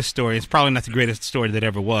greatest story, it's probably not the greatest story that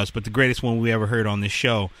ever was, but the greatest one we ever heard on this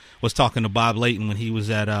show was talking to Bob Layton when he was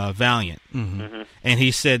at Valiant. Mm-hmm. Mm-hmm. And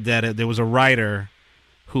he said that there was a writer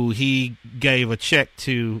who he gave a check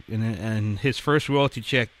to, and his first royalty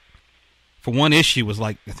check for one issue was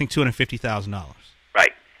like, I think, $250,000.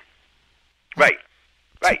 Right.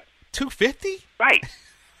 $250? Right.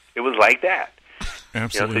 It was like that.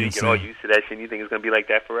 Absolutely. So you get all used to that shit and you think it's going to be like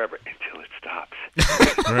that forever until it stops.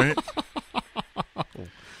 Right.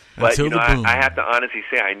 But, Until the boom. I have to honestly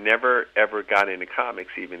say I never, ever got into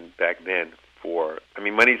comics even back then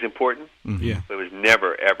money's important. Mm-hmm. Yeah. But it was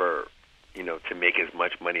never, ever, to make as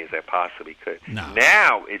much money as I possibly could. No.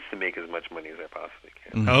 Now it's to make as much money as I possibly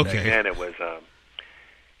can. Mm-hmm. Okay. Back then it was,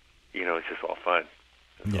 it's just all fun.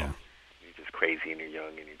 Yeah. You're just crazy and you're young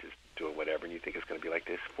and you're just doing whatever and you think it's going to be like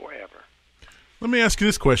this forever. Let me ask you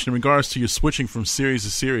this question in regards to your switching from series to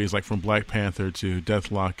series, like from Black Panther to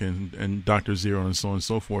Deathlock and Dr. Zero and so on and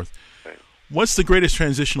so forth. Right. What's the greatest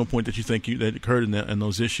transitional point that you think that occurred in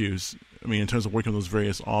those issues? I mean, in terms of working with those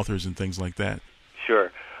various authors and things like that.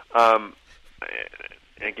 Sure.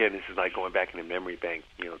 Again, this is like going back in the memory bank,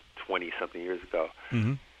 20-something years ago.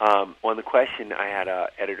 Mm-hmm. On the question, I had an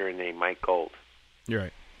editor named Mike Gold. You're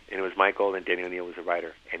right. And it was Mike Gold and Denny O'Neil was a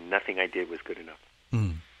writer. And nothing I did was good enough.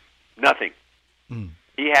 Mm. Nothing. Mm.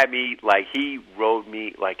 He had me, he rode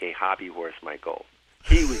me like a hobby horse, Mike Gold.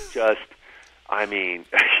 He was just,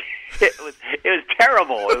 it was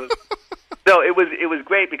terrible. It was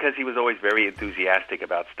great because he was always very enthusiastic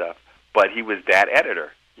about stuff. But he was that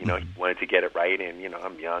editor. He wanted to get it right, and,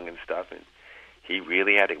 I'm young and stuff, and he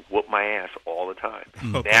really had to whoop my ass all the time.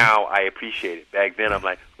 Okay. Now I appreciate it. Back then, I'm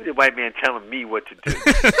like, who's the white man telling me what to do?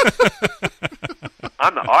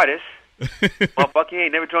 I'm the artist. Motherfucker, you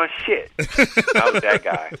ain't never drawn shit. I was that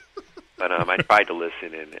guy. But I tried to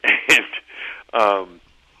listen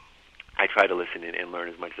and learn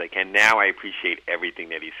as much as I can. Now I appreciate everything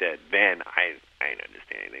that he said. Then I didn't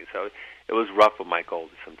understand anything. So it was rough with Mike Gold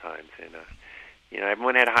sometimes. And,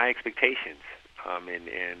 everyone had high expectations. I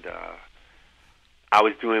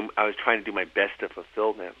was trying to do my best to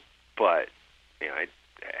fulfill them. But,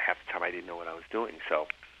 half the time I didn't know what I was doing. So,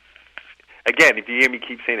 again, if you hear me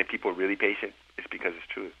keep saying that people are really patient, it's because it's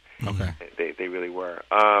true. Okay. They really were.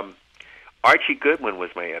 Archie Goodwin was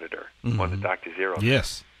my editor on the Dr. Zero.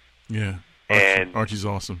 Yes. Yeah. And Archie's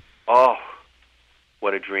awesome. Oh,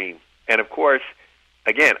 what a dream. And, of course,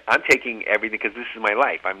 again, I'm taking everything because this is my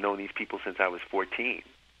life. I've known these people since I was 14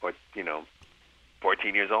 or,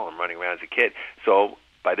 14 years old. I'm running around as a kid. So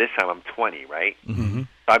by this time I'm 20, right? Mm-hmm.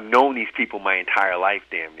 I've known these people my entire life,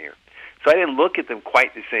 damn near. So I didn't look at them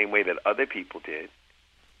quite the same way that other people did.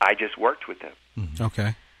 I just worked with them. Mm-hmm.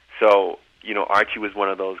 Okay. So, Archie was one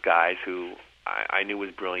of those guys who I knew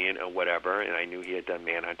was brilliant or whatever, and I knew he had done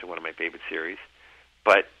Manhunter, one of my favorite series.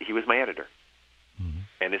 But he was my editor. Mm-hmm.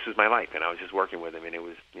 And this was my life, and I was just working with him, and it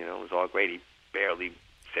was, it was all great. He barely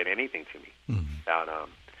said anything to me about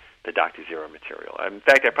the Dr. Zero material. In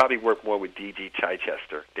fact, I probably worked more with D.G.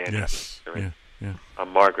 Chichester, Dan Yes. Chichester, Yeah.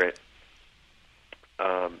 Margaret,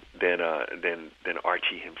 than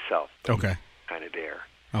Archie himself. Okay. Kind of there.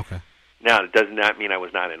 Okay. Now, it does not mean I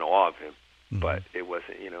was not in awe of him, but it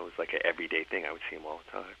wasn't, it was like an everyday thing. I would see him all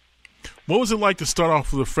the time. What was it like to start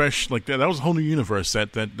off with a fresh, like that? That was a whole new universe,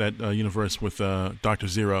 that universe with Dr.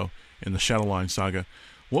 Zero and the Shadowline saga.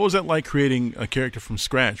 What was that like creating a character from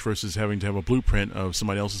scratch versus having to have a blueprint of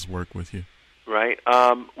somebody else's work with you? Right.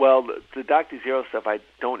 Well, the Dr. Zero stuff I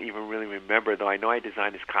don't even really remember, though I know I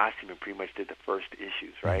designed his costume and pretty much did the first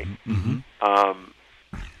issues, right? Mm-hmm.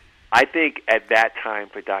 I think at that time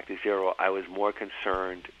for Dr. Zero, I was more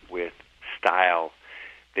concerned with style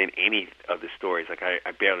than any of the stories. Like,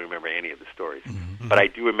 I barely remember any of the stories. Mm-hmm. But I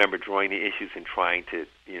do remember drawing the issues and trying to,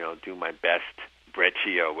 do my best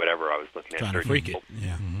Breccia or whatever I was looking at. Trying to freak it.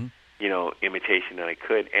 Yeah. Mm-hmm. Imitation that I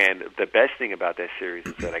could. And the best thing about that series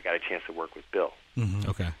is that I got a chance to work with Bill. Mm-hmm.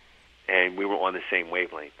 Okay. And we were on the same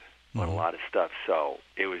wavelength on a lot of stuff. So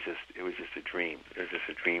it was just a dream. It was just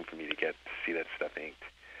a dream for me to get to see that stuff inked.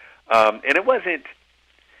 And it wasn't,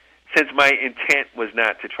 since my intent was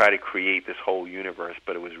not to try to create this whole universe,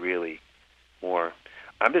 but it was really more,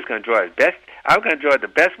 I'm just going to draw it I'm going to draw it the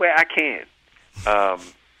best way I can.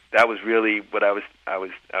 That was really what I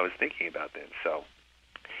was thinking about then. So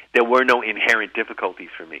there were no inherent difficulties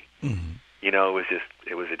for me. Mm-hmm.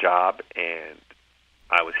 It was a job, and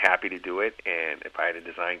I was happy to do it. And if I had to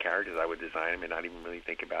design characters, I would design them and not even really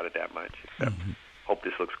think about it that much, except hope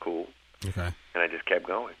this looks cool. Okay. And I just kept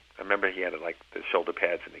going. I remember he had like the shoulder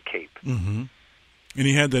pads and the cape. Mm-hmm. And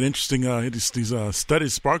he had that interesting, these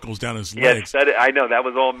studded sparkles down his Yeah, legs. I know that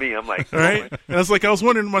was all me. I'm like, Right? And I was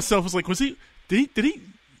wondering to myself, did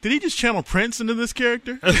he just channel Prince into this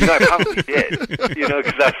character? I probably did.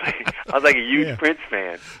 Because I was like a huge Prince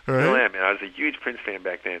fan. Right. Still am, man. I was a huge Prince fan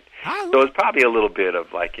back then. So it was probably a little bit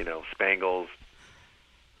of like, Spangles,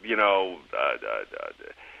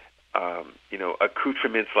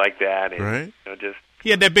 accoutrements like that, and right. Just. He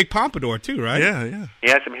had that big pompadour too, right? Yeah. He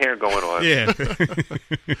had some hair going on. Yeah.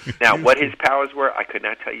 Now, what his powers were, I could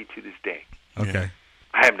not tell you to this day. Okay.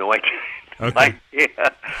 I have no idea. Okay.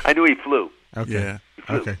 I knew he flew. Okay. Yeah. He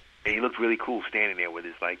flew. Okay. And he looked really cool standing there with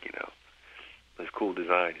his his cool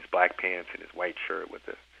design, his black pants and his white shirt with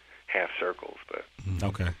the half circles. But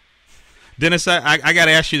Okay. Dennis, I got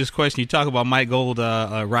to ask you this question. You talk about Mike Gold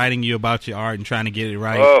writing you about your art and trying to get it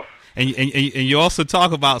right. Oh. And you also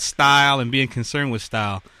talk about style and being concerned with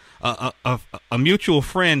style. A mutual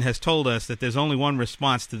friend has told us that there's only one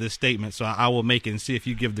response to this statement, so I will make it and see if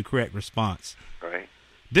you give the correct response. right,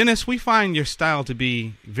 Dennis, we find your style to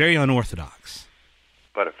be very unorthodox.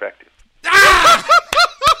 but effective.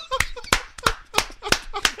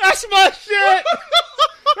 That's my shit!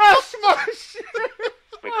 That's my shit! I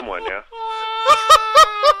mean, come on now.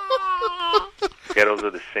 Ghettos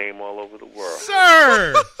are the same all over the world.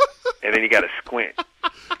 Sir! And then you got to squint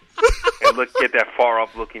and get that far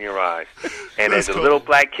off look in your eyes. And That's as a cool. little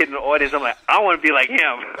black kid in the audience, I'm like, I want to be like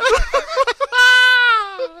him.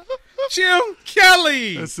 Jim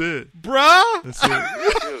Kelly! That's it. Bruh! That's it.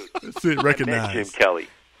 Dude, That's it. I met Jim Recognize. Kelly.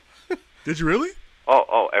 Did you really?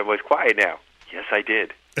 Oh, everybody's quiet now. Yes, I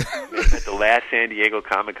did. At the last San Diego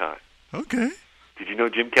Comic-Con. Okay. Did you know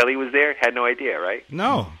Jim Kelly was there? Had no idea, right?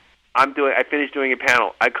 No. I finished doing a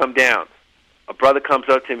panel. I come down. A brother comes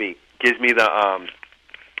up to me, gives me the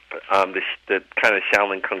kind of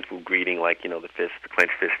Shaolin Kung Fu greeting, like, the fist, the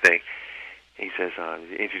clenched fist thing. And he says,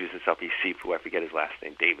 he introduces himself, he's Sifu, I forget his last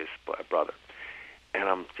name, Davis, brother. And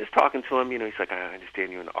I'm just talking to him, he's like, I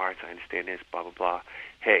understand you're in the arts, I understand this, blah, blah, blah.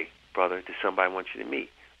 Hey, brother, there's somebody I want you to meet.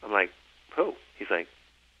 I'm like, who? He's like,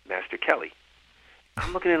 Master Kelly.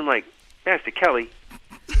 I'm looking at him like, Master Kelly?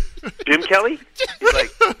 Jim Kelly? He's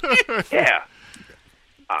like, yeah.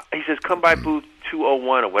 He says, come by booth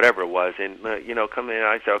 201 or whatever it was, and come in.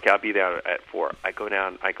 I said, okay, I'll be there at 4. I go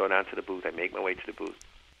down to the booth. I make my way to the booth.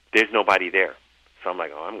 There's nobody there, so I'm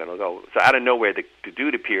like, oh, I'm gonna go. So out of nowhere, the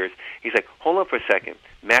dude appears. He's like, hold on for a second,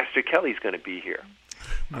 Master Kelly's gonna be here.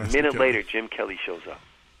 A minute later, Jim Kelly shows up,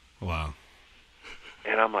 Wow.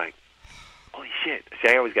 and I'm like, holy shit!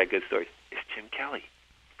 See, I always got good stories. It's Jim Kelly.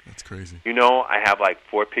 That's crazy. I have like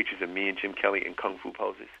 4 pictures of me and Jim Kelly in kung fu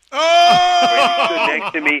poses. Oh! Where he stood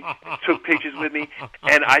next to me, took pictures with me,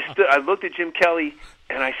 and I looked at Jim Kelly,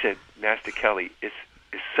 and I said, Master Kelly, it's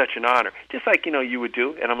such an honor, just like you would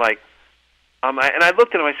do. And I'm like, and I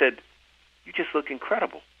looked at him, I said, you just look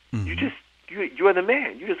incredible. Mm-hmm. You are the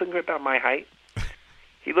man. You just look about my height.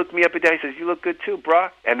 He looked me up and down. He says, you look good too,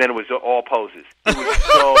 brah. And then it was all poses. It was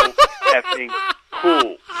so effing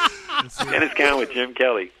cool. Dennis Cowan with Jim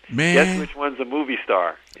Kelly. Man. Guess which one's a movie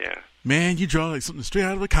star? Yeah. Man, you draw like something straight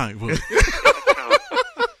out of a comic book.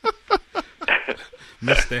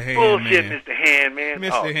 Mr. Hand Bullshit, Man. Mr. Handman.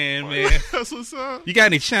 Mr. Hand Man. That's what's up. You got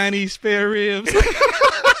any Chinese spare ribs?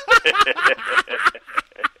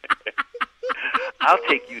 I'll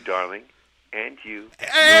take you, darling, and you,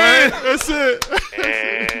 Hey, That's it.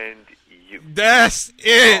 and you. that's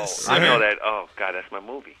it. Oh, sir. I know that. Oh, God, that's my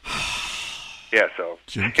movie. Yeah, so.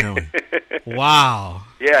 Jim Kelly. Wow.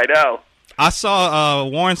 Yeah, I know. I saw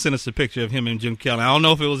Warren sent us a picture of him and Jim Kelly. I don't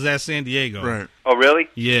know if it was at San Diego. Right. Oh, really?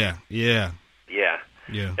 Yeah. Yeah. Yeah.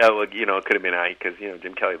 Yeah, well, it could have been I, because,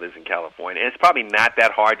 Jim Kelly lives in California. And it's probably not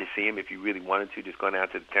that hard to see him if you really wanted to, just going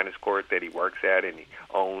out to the tennis court that he works at and he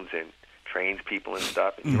owns and trains people and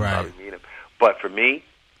stuff, and you Right. probably meet him. But for me,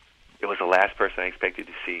 it was the last person I expected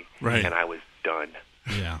to see, Right. and I was done.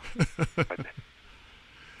 Yeah.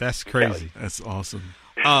 That's crazy. That's awesome.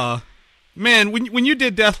 Man, when you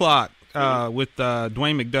did Deathlock with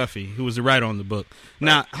Dwayne McDuffie, who was the writer on the book.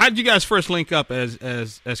 Now, how did you guys first link up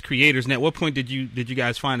as creators? And at what point did you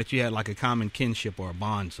guys find that you had like a common kinship or a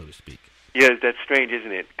bond, so to speak? Yeah, that's strange,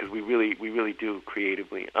 isn't it? Because we really do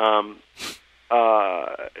creatively.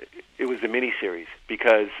 It was a miniseries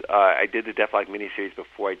because I did the Deathlock miniseries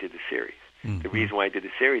before I did the series. Mm-hmm. The reason why I did the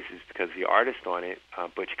series is because the artist on it,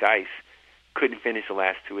 Butch Geis, couldn't finish the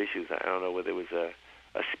last 2 issues. I don't know whether it was a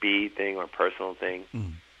speed thing or a personal thing.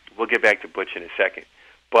 Mm. We'll get back to Butch in a second.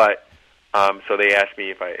 But so they asked me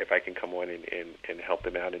if I can come on and help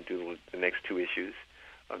them out and do the next 2 issues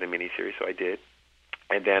of the miniseries. So I did.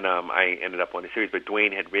 And then I ended up on the series. But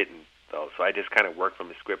Dwayne had written, though, so I just kind of worked from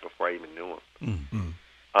the script before I even knew him.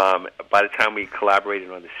 Mm-hmm. By the time we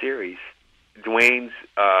collaborated on the series, Dwayne's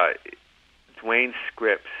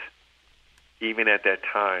scripts, even at that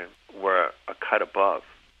time, were a cut above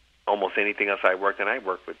almost anything else I worked on. I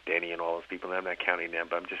worked with Denny and all those people, and I'm not counting them,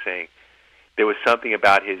 but I'm just saying there was something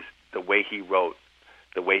about the way he wrote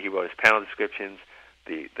his panel descriptions,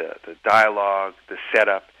 the dialogue, the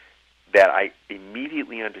setup, that I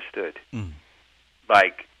immediately understood. Mm.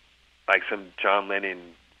 Like some John Lennon,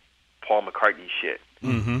 Paul McCartney shit.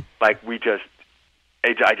 Mm-hmm. Like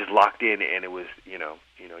I just locked in, and it was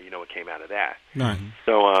what came out of that. Right.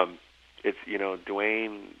 So it's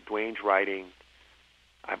Dwayne's writing.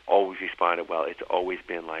 I've always responded well. It's always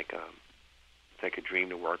been like it's like a dream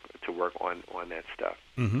to work on that stuff.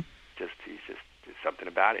 Mm-hmm. Just there's something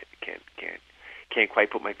about it. Can't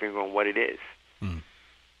quite put my finger on what it is. Mm.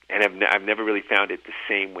 And I've never really found it the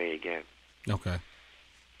same way again. Okay.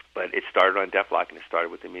 But it started on Deathlock, and it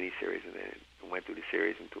started with the miniseries, and then it went through the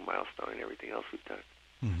series and through Milestone and everything else we've done.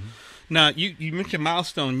 Mm-hmm. Now, you mentioned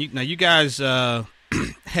Milestone. You guys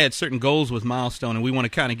had certain goals with Milestone, and we want to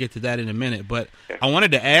kind of get to that in a minute. But okay. I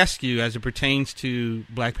wanted to ask you, as it pertains to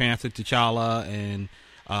Black Panther, T'Challa, and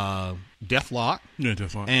Deathlock, Yeah,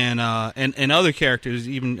 Deathlock. and other characters,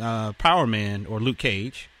 even Power Man or Luke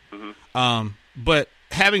Cage. Mm-hmm. But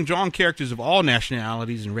having drawn characters of all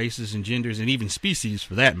nationalities and races and genders and even species,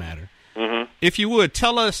 for that matter, mm-hmm. if you would,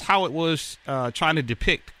 tell us how it was trying to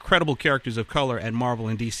depict credible characters of color at Marvel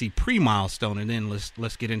and DC pre-Milestone, and then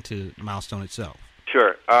let's get into Milestone itself.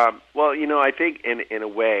 Sure. Well, I think in a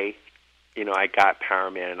way, I got Power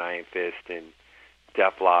Man and Iron Fist and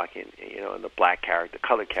Deathlock and and the black character, the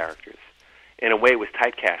color characters. In a way, it was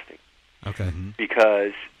typecasting. Okay. Mm-hmm.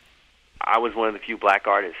 Because I was one of the few black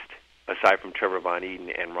artists, aside from Trevor Von Eaton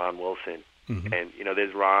and Ron Wilson. Mm-hmm. And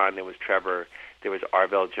there's Ron, there was Trevor, there was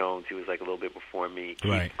Arvell Jones, he was like a little bit before me,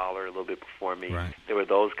 Right. Keith Pollard a little bit before me. Right. There were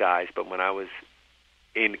those guys, but when I was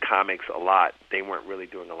in comics a lot, they weren't really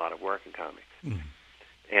doing a lot of work in comics. Mm-hmm.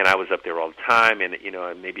 And I was up there all the time, and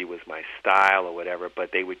maybe it was my style or whatever,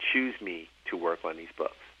 but they would choose me to work on these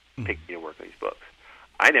books, pick me to work on these books.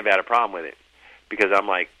 I never had a problem with it, because I'm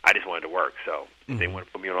like, I just wanted to work, so if they wanted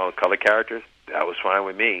to put me on all the color characters, that was fine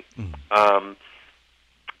with me. Mm-hmm.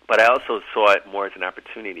 But I also saw it more as an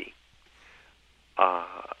opportunity.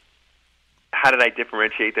 How did I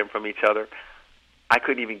differentiate them from each other? I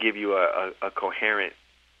couldn't even give you a coherent,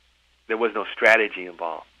 there was no strategy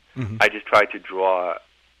involved. Mm-hmm. I just tried to draw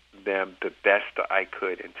them the best I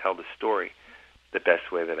could and tell the story the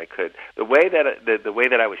best way that I could. The way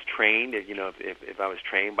that I was trained, if I was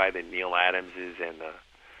trained by the Neil Adamses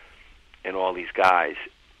and all these guys,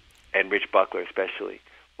 and Rich Buckler especially,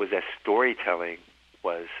 was that storytelling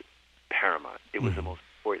was paramount. It was the most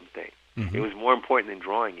important thing. Mm-hmm. It was more important than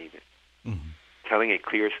drawing even. Mm-hmm. Telling a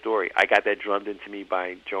clear story. I got that drummed into me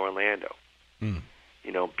by Joe Orlando. Mm.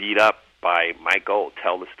 Beat up by Mike Gold.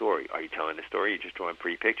 Tell the story. Are you telling the story? You're just drawing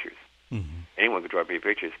pretty pictures. Mm-hmm. Anyone can draw pretty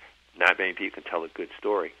pictures. Not many people can tell a good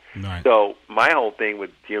story. Right. So my whole thing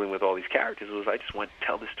with dealing with all these characters was I just wanted to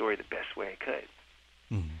tell the story the best way I could.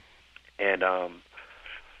 Mm-hmm. And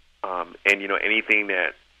anything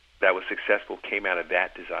that was successful came out of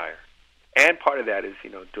that desire. And part of that is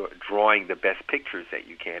drawing the best pictures that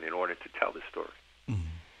you can in order to tell the story. Mm-hmm.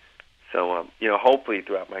 So hopefully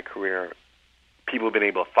throughout my career, people have been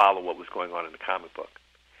able to follow what was going on in the comic book.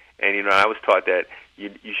 And I was taught that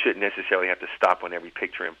you shouldn't necessarily have to stop on every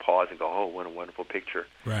picture and pause and go, oh, what a wonderful picture.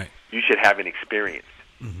 Right. You should have an experience.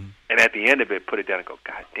 Mm-hmm. And at the end of it, put it down and go,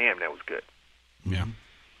 God damn, that was good. Yeah.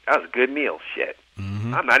 That was a good meal. Shit.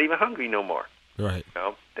 Mm-hmm. I'm not even hungry no more. Right.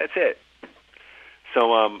 That's it. So,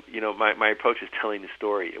 my approach is telling the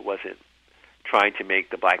story. It wasn't trying to make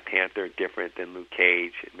the Black Panther different than Luke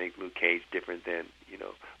Cage, and make Luke Cage different than,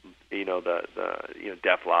 the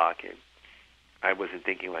Deathlock, and I wasn't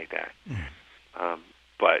thinking like that. Mm-hmm.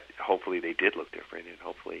 But hopefully they did look different, and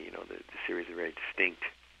hopefully, the series are very distinct.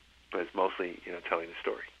 But it's mostly, telling the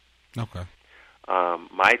story. Okay.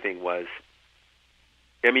 My thing was,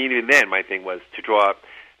 even then, my thing was to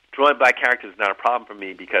drawing black characters is not a problem for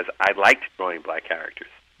me because I liked drawing black characters.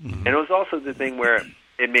 Mm-hmm. And it was also the thing where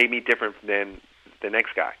it made me different than the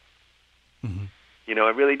next guy. Mm-hmm.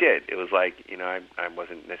 It really did. It was like, I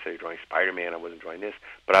wasn't necessarily drawing Spider-Man, I wasn't drawing this,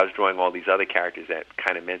 but I was drawing all these other characters that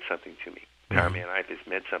kind of meant something to me. Mm-hmm. Power Man, I just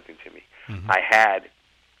meant something to me. Mm-hmm. I had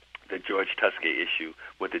the George Tuskegee issue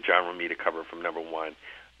with the John Romita cover from #1.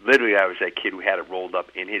 Literally, I was that kid who had it rolled up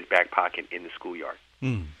in his back pocket in the schoolyard.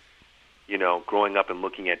 Mm-hmm. Growing up and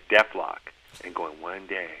looking at Deathlock and going, one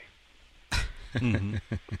day,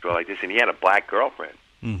 Draw like this, and he had a black girlfriend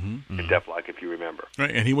Mm-hmm. in Deathlock, if you remember.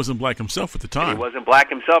 Right, and he wasn't black himself at the time. And he wasn't black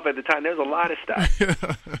himself at the time. There was a lot of stuff.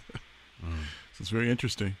 It's very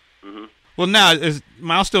interesting. Well, now as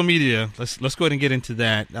Milestone Media, let's go ahead and get into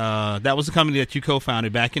that. That was a company that you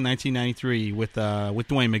co-founded back in 1993 with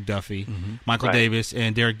Dwayne McDuffie, Michael Right. Davis,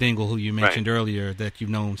 and Derek Dingle, who you mentioned Right. earlier, that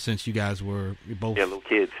you've known since you guys were both Yeah, little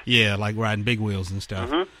kids. yeah, like riding big wheels and stuff.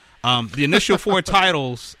 The initial 4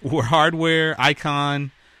 titles were Hardware,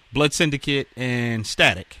 Icon, Blood Syndicate, and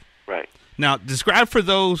Static. Right. Now, describe for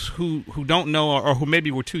those who don't know or who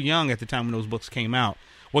maybe were too young at the time when those books came out,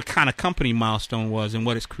 what kind of company Milestone was and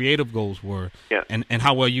what its creative goals were, Yeah. and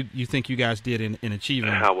how well you think you guys did in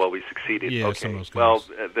achieving How well we succeeded. Yeah, Okay. some of those Well,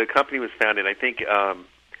 goals. the company was founded, I think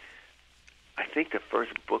the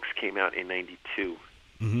first books came out in 92.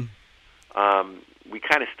 We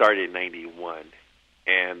kind of started in 91.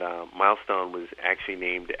 And Milestone was actually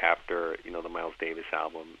named after, the Miles Davis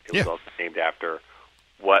album. It was Yeah. also named after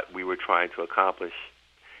what we were trying to accomplish.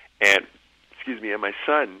 And, and my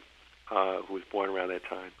son, who was born around that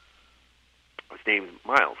time, was named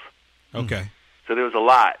Miles. Okay. So there was a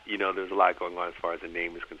lot, there was a lot going on as far as the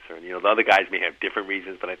name is concerned. The other guys may have different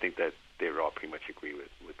reasons, but I think that they would all pretty much agree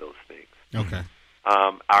with those things. Okay.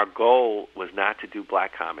 Our goal was not to do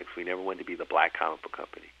black comics. We never wanted to be the black comic book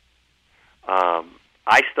company.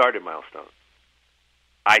 I started Milestone.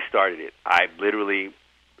 I started it. I literally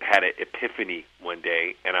had an epiphany one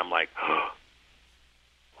day, and I'm like,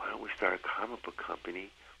 why don't we start a comic book company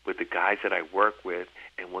with the guys that I work with,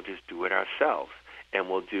 and we'll just do it ourselves. And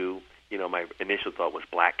we'll do, my initial thought was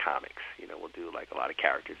black comics. We'll do like a lot of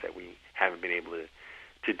characters that we haven't been able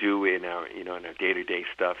to do in our, in our day-to-day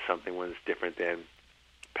stuff. Something was different than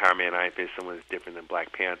Power Man Iron Fist, someone was different than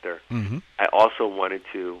Black Panther. I also wanted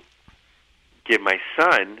to give my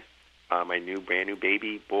son, my brand new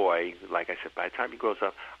baby boy, like I said, by the time he grows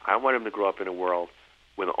up, I want him to grow up in a world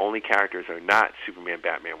where the only characters are not Superman,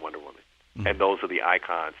 Batman, Wonder Woman. And those are the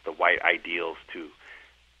icons, the white ideals to,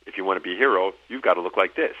 if you want to be a hero, you've got to look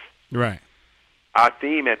like this. Right. Our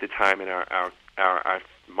theme at the time and our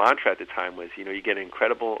mantra at the time was, you get an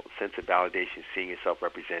incredible sense of validation seeing yourself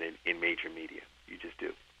represented in major media. You just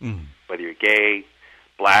do. Whether you're gay,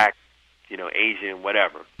 black, Asian,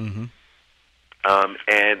 whatever.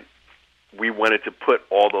 And we wanted to put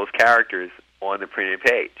all those characters on the printed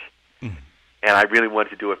page. And I really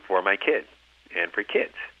wanted to do it for my kids and for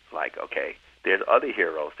kids. Like, okay, there's other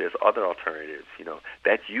heroes, there's other alternatives.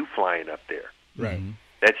 That's you flying up there. Right.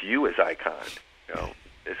 That's you as Icon.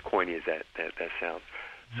 As corny as that sounds.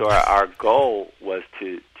 So our goal was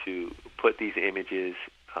to put these images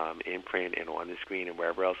in print and on the screen and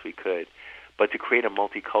wherever else we could, but to create a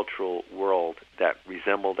multicultural world that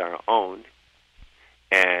resembled our own,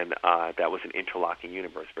 and that was an interlocking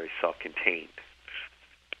universe, very self-contained.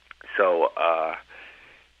 So,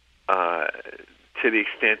 to the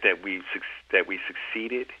extent that we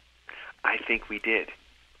succeeded, I think we did.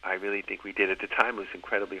 I really think we did. At the time, it was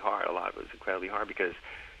incredibly hard. A lot of it was incredibly hard because,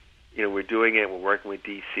 we're doing it. We're working with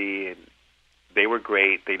DC, and they were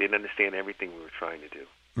great. They didn't understand everything we were trying to do,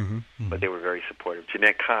 but they were very supportive.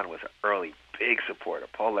 Jeanette Kahn was an early big supporter.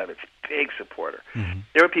 Paul Levitz, big supporter.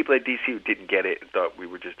 There were people at DC who didn't get it and thought we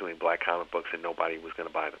were just doing black comic books and nobody was going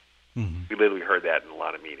to buy them. We literally heard that in a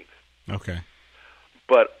lot of meetings. Okay.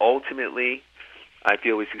 But ultimately, I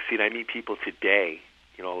feel we succeed. I meet people today,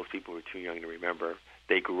 all those people who are too young to remember,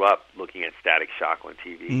 they grew up looking at Static Shock on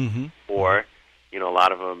TV. Or, a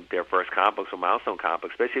lot of them, their first comic books were Milestone comic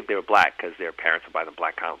books, especially if they were black, because their parents would buy them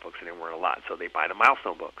black comic books and there weren't a lot, so they buy the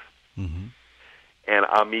Milestone books. And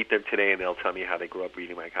I'll meet them today and they'll tell me how they grew up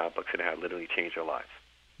reading my comic books and how it literally changed their lives.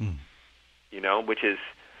 Which is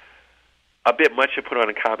a bit much to put on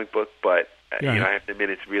a comic book, but I have to admit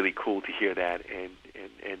it's really cool to hear that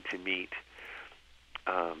and to meet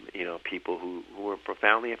people who were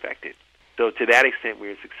profoundly affected. So to that extent, we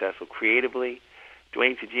were successful. Creatively,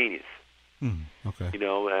 Dwayne's a genius. Okay.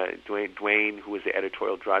 Dwayne, who was the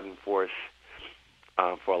editorial driving force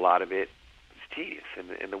for a lot of it, was genius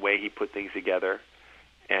in the way he put things together.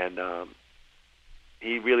 And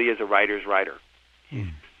he really is a writer's writer. He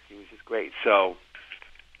was just great. So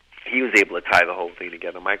he was able to tie the whole thing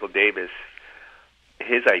together. Michael Davis,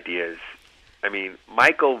 his ideas,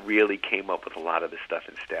 Michael really came up with a lot of the stuff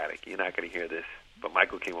in Static. You're not going to hear this, but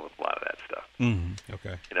Michael came up with a lot of that stuff.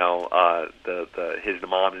 Okay. His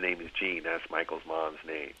mom's name is Jean. That's Michael's mom's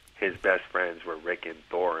name. His best friends were Rick and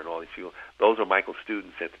Thor and all these people. Those were Michael's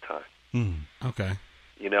students at the time. Okay.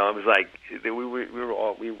 It was like we were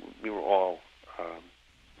all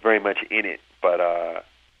very much in it. But I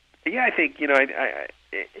think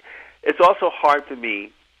it's also hard for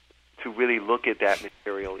me really look at that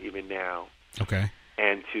material even now, Okay.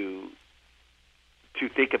 and to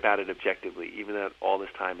think about it objectively, even though all this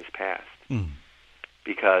time has passed.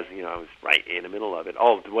 Because, I was right in the middle of it.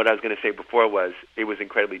 Oh, what I was going to say before was it was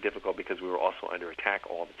incredibly difficult because we were also under attack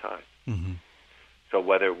all the time. Mm-hmm. So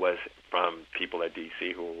whether it was from people at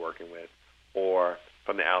DC who we're working with or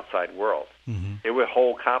from the outside world, there were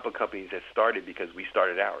whole comic companies that started because we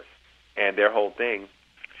started ours. And their whole thing,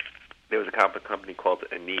 there was a comic company called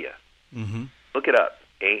ANIA. Look it up,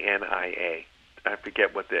 ANIA. I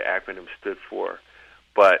forget what the acronym stood for.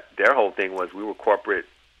 But their whole thing was we were corporate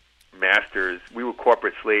masters, we were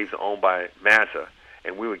corporate slaves owned by MASA,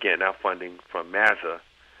 and we were getting our funding from MASA,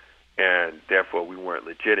 and therefore we weren't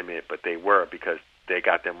legitimate, but they were because they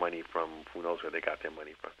got their money from, who knows where they got their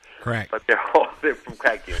money from. Correct. But they're from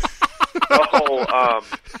crack dealers. The whole,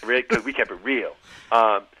 because we kept it real.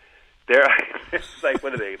 They're it's like,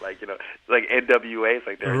 what are they, like, like NWA, it's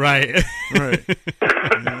like they're... Right. Right.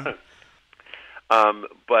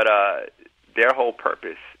 But their whole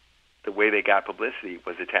purpose, the way they got publicity,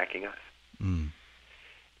 was attacking us.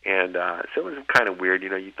 And so it was kind of weird. You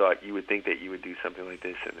would think that you would do something like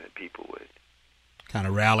this and that people would kind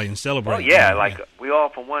of rally and celebrate. Oh, yeah, we all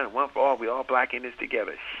for one for all, we all black in this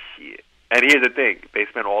together. Shit. And here's the thing. They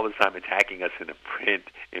spent all this time attacking us in print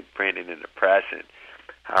and in the press, and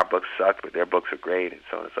our books suck, but their books are great, and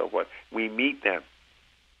so on and so forth. We meet them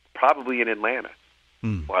probably in Atlanta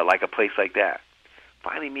or like a place like that.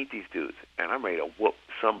 Finally meet these dudes, and I'm ready to whoop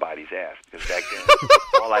somebody's ass, because back then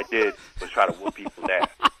all I did was try to whoop people's ass.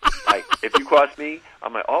 Like, if you cross me,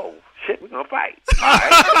 I'm like, oh, shit, we're going to fight. All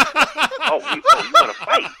right. You want to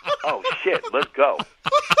fight? Oh, shit, let's go.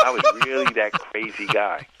 I was really that crazy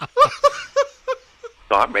guy.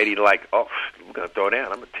 So I'm ready to, like, oh, we're going to throw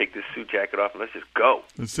down. I'm going to take this suit jacket off and let's just go.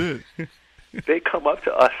 That's it. They come up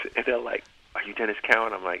to us, and they're like, are you Dennis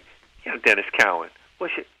Cowan? I'm like, yeah, I'm Dennis Cowan. Well,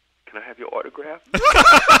 shit. Can I have your autograph?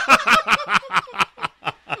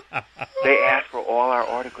 They asked for all our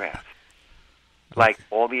autographs. Like,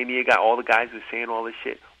 all the India guys, all the guys who were saying all this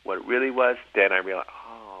shit. What it really was, then I realized,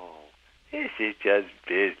 oh, this is just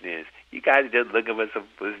business. You guys are just looking for some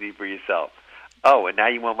publicity for yourself. Oh, and now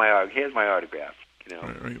you want my autograph. Here's my autograph.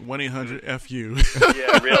 Right. 1-800-FU.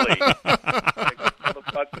 Yeah, really. Like,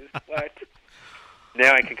 motherfuckers, what?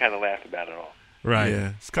 Now I can kind of laugh about it all. Right.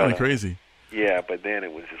 Yeah, it's kind of crazy. Yeah, but then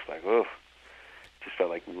it was just like, oh, just felt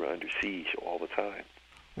like we were under siege all the time.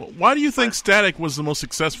 Well, why do you think Static was the most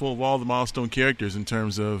successful of all the Milestone characters in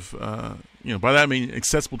terms of, by that I mean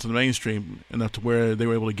accessible to the mainstream enough to where they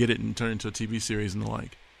were able to get it and turn it into a TV series and the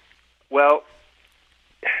like? Well,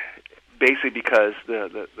 basically because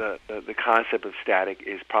the concept of Static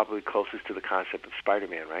is probably closest to the concept of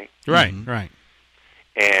Spider-Man, right? Right, right.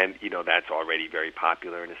 And, that's already very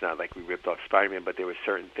popular, and it's not like we ripped off Spider-Man, but there were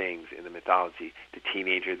certain things in the mythology. The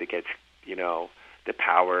teenager that gets, the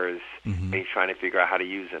powers, and he's trying to figure out how to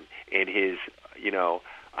use them. And his,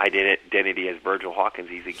 identity as Virgil Hawkins,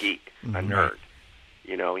 he's a geek, a nerd.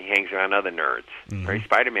 He hangs around other nerds, very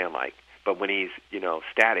Spider-Man-like. But when he's,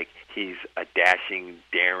 Static, he's a dashing,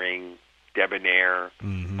 daring, debonair,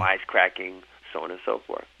 wisecracking, so on and so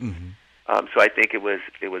forth. So I think it was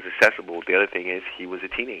accessible. The other thing is he was a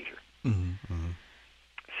teenager.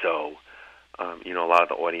 So, a lot of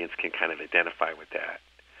the audience can kind of identify with that.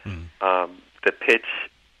 The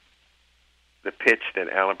pitch that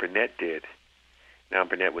Alan Burnett did, Alan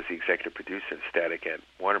Burnett was the executive producer of Static at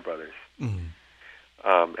Warner Brothers.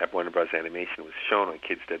 At Warner Brothers Animation. It was shown on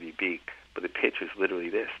Kids WB. But the pitch was literally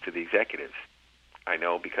this to the executives. I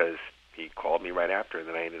know because he called me right after, and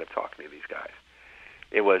then I ended up talking to these guys.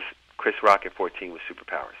 It was Chris Rock at 14 with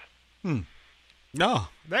superpowers. No,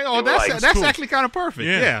 that's cool. Actually kind of perfect.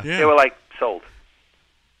 Yeah. They were like sold.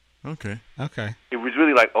 Okay. It was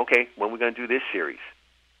really like, okay, when are we going to do this series?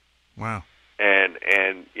 Wow. And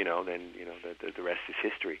then the rest is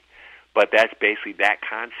history. But that's basically that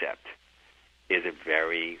concept is a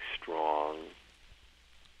very strong,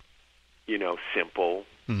 simple,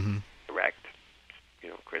 direct.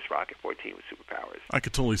 Chris Rock at 14 with superpowers. I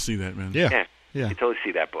could totally see that, man. Yeah. You can totally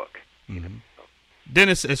see that book.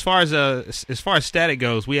 Dennis, as far as Static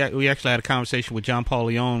goes, we actually had a conversation with John Paul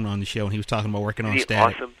Leon on the show, and he was talking about working on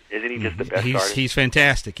Static. Awesome? Isn't he just the best artist? He's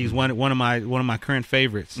fantastic. He's one of my current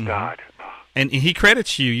favorites. God. And he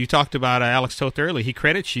credits you. You talked about Alex Toth earlier. He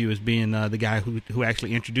credits you as being the guy who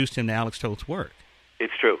actually introduced him to Alex Toth's work.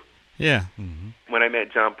 It's true. Yeah. When I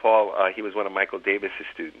met John Paul, he was one of Michael Davis's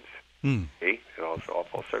students. See? It all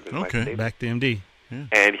full circle. Okay. Michael Davis. Back to MD. Yeah.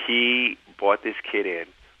 And he brought this kid in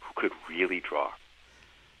who could really draw.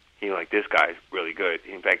 He was like, this guy's really good.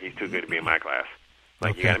 In fact, he's too good to be in my class.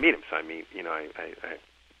 Like, you got to meet him. So I mean,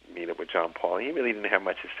 meet up with John Paul. He really didn't have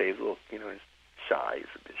much to say. He's a little, he's shy. He's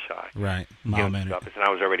a bit shy. Right. Mom and I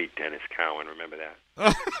was already Dennis Cowan. Remember that?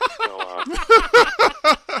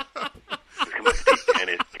 Come on,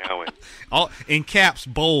 Dennis Cowan. All in caps,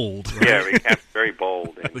 bold. Right? Yeah, in caps, very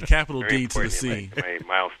bold. And the capital D to the C. My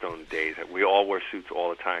milestone days. We all wore suits all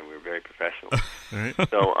the time. We were very professional. Right.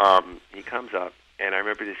 So he comes up, and I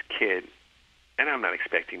remember this kid, and I'm not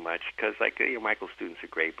expecting much because, Michael students are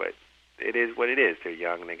great, but it is what it is. They're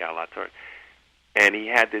young and they got a lot to learn. And he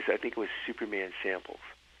had this, I think it was Superman samples,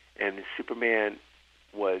 and the Superman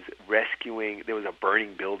was rescuing. There was a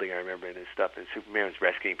burning building, I remember, and this stuff, and Superman was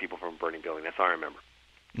rescuing people from a burning building. That's all I remember.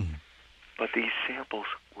 Mm-hmm. But these samples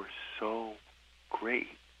were so great.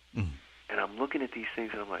 Mm-hmm. And I'm looking at these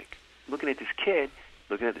things, and I'm like, looking at this kid,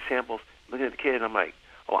 looking at the samples, looking at the kid, and I'm like,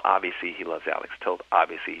 oh, obviously he loves Alex Toth.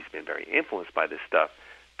 Obviously he's been very influenced by this stuff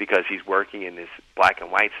because he's working in this black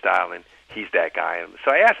and white style, and he's that guy. And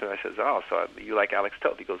so I asked him, I said, oh, so you like Alex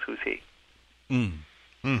Toth? He goes, who's he? Mm.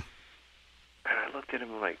 And I looked at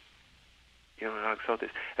him and like, Alex Toth is.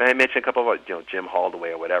 And I mentioned a couple of, Jim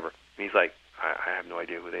Haldaway or whatever. And he's like, I have no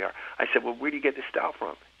idea who they are. I said, well, where do you get this style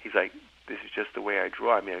from? He's like, this is just the way I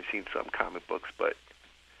draw. I mean, I've seen some comic books, but...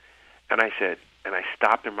 And I said, and I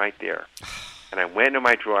stopped him right there. And I went into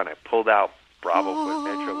my drawer and I pulled out Bravo for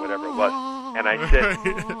Adventure, whatever it was. And I said,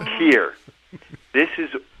 here, this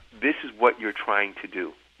is what you're trying to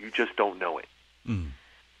do. You just don't know it. Mm.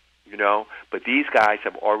 But these guys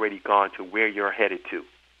have already gone to where you're headed to.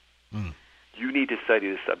 Mm. You need to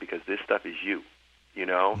study this stuff because this stuff is you.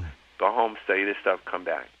 Go home, study this stuff, come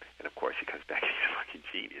back. And of course, he comes back and he's a fucking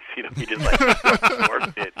genius. He just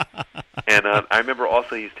worked it. And I remember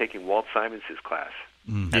also he was taking Walt Simons' class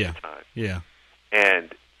at the time. Yeah.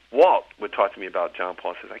 And Walt would talk to me about John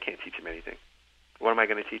Paul. Says, I can't teach him anything. What am I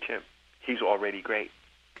going to teach him? He's already great.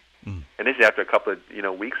 Mm. And this is after a couple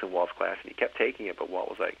of weeks in Walt's class, and he kept taking it. But Walt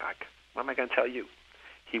was like, what am I going to tell you?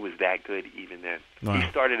 He was that good even then. Wow. He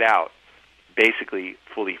started out basically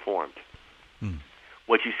fully formed. Mm.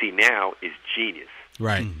 What you see now is genius.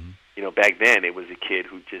 Right. Mm-hmm. Back then it was a kid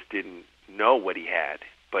who just didn't know what he had,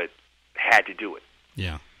 but had to do it.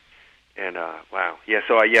 Yeah. And wow, yeah.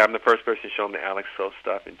 So I'm the first person to show him the Alex Toth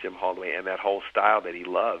stuff and Jim Haldaway and that whole style that he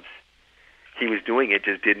loves. He was doing it,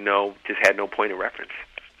 just didn't know, just had no point of reference.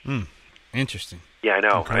 Interesting. Yeah, I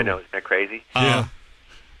know. Incredible. I know. Isn't that crazy? Yeah.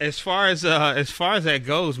 As far as that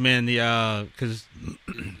goes, man, because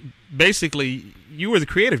basically you were the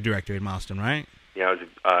creative director at Milestone, right? Yeah,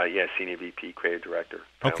 I was senior VP, creative director.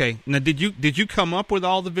 Okay. Now, did you come up with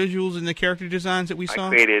all the visuals and the character designs that we saw? I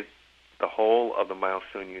created the whole of the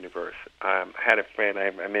Milestone universe. I had a friend,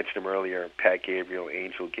 I mentioned him earlier, Pat Gabriel,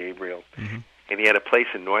 Angel Gabriel, and he had a place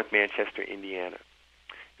in North Manchester, Indiana,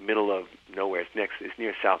 middle of nowhere. It's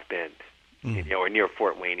near South Bend, or near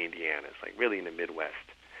Fort Wayne, Indiana. It's like really in the Midwest.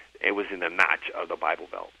 It was in the notch of the Bible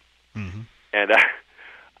Belt, and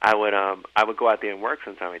I would go out there and work.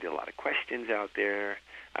 Sometimes I did a lot of questions out there.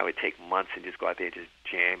 I would take months and just go out there and just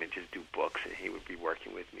jam and just do books, and he would be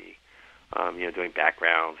working with me, doing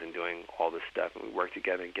backgrounds and doing all this stuff, and we work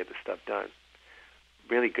together and get the stuff done.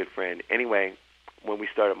 Really good friend. Anyway, when we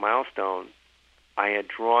started Milestone, I had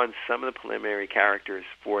drawn some of the preliminary characters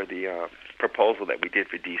for the proposal that we did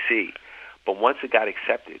for DC, but once it got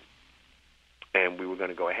accepted and we were going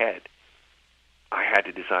to go ahead, I had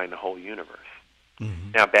to design the whole universe.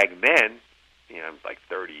 Now, back then, I'm like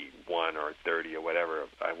 31 or 30 or whatever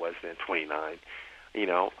I was then, 29.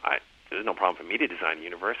 There's no problem for me to design the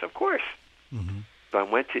universe, of course. So I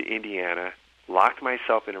went to Indiana, locked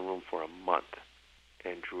myself in a room for a month,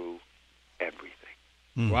 and drew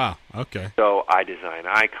everything. Wow. Okay. So I designed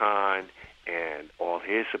Icon and all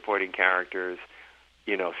his supporting characters,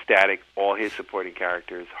 Static, all his supporting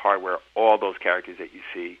characters, Hardware, all those characters that you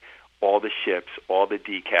see, all the ships, all the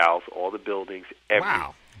decals, all the buildings, everything.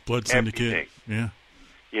 Wow. Blood Syndicate. Yeah.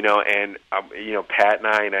 And Pat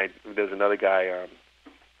and I, there's another guy, a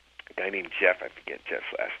guy named Jeff, I forget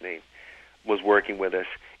Jeff's last name, was working with us,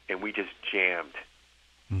 and we just jammed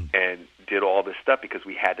and did all this stuff because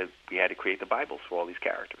we had to create the Bibles for all these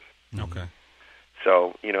characters. Okay.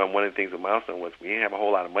 So, one of the things with Milestone was we didn't have a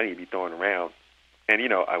whole lot of money to be throwing around. And,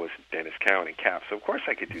 I was Dennis Cowan and Cap, so of course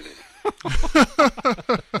I could do this.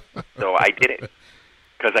 So I did it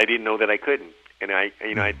because I didn't know that I couldn't. And I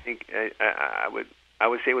think I would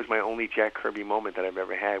say it was my only Jack Kirby moment that I've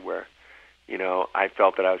ever had where, I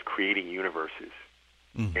felt that I was creating universes.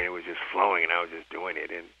 And it was just flowing, and I was just doing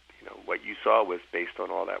it. And, what you saw was based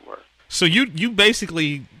on all that work. So you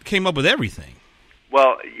basically came up with everything.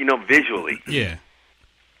 Well, visually. Yeah.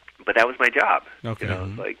 But that was my job. Okay.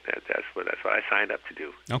 It's like that's what I signed up to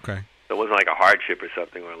do. Okay. So it wasn't like a hardship or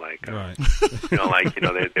something, or like, Right.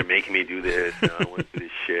 they're making me do this, and I don't want to do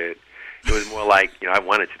this shit. It was more like, I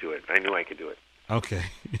wanted to do it. I knew I could do it. Okay.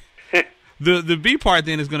 The B part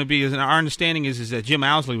then is going to be, and our understanding is that Jim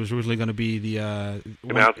Owsley was originally going to be the.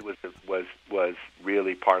 Jim Owsley was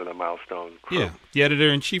really part of the Milestone crew. Yeah, the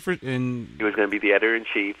editor-in-chief, and he was going to be the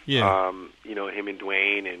editor-in-chief. Yeah. Him and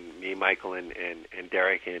Dwayne and me, Michael, and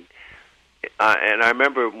Derek, and I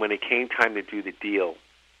remember when it came time to do the deal.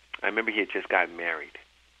 I remember he had just gotten married,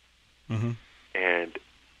 and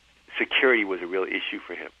security was a real issue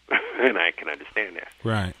for him, and I can understand that.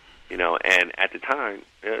 Right. And at the time,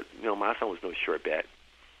 Milestone was no sure bet,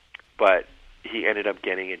 but he ended up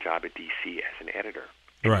getting a job at DC as an editor.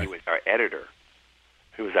 And Right. He was our editor,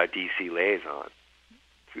 who was our DC liaison.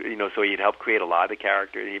 So he'd helped create a lot of the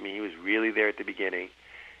characters. I mean, he was really there at the beginning,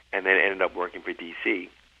 and then ended up working for DC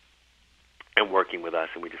and working with us,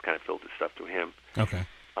 and we just kind of filtered stuff through him. Okay.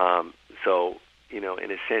 So, in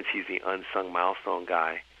a sense, he's the unsung Milestone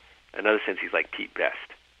guy. In another sense, he's like Pete Best.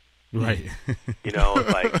 Right.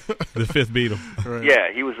 Like the fifth Beatle. Right.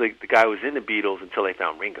 Yeah, he was like the guy who was in the Beatles until they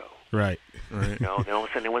found Ringo. Right. Right. Then all of a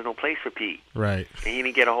sudden there was no place for Pete. Right. And he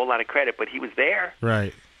didn't get a whole lot of credit, but he was there.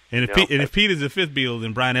 Right. And if Pete is the fifth Beatle,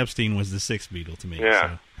 then Brian Epstein was the sixth Beatle to me.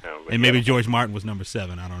 Yeah. So. No, And maybe George Martin was number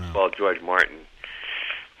 7. I don't know. Well, George Martin.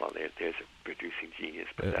 Well, there's a producing genius,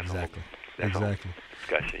 but that's Exactly. a whole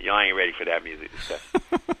discussion. Y'all ain't ready for that music stuff.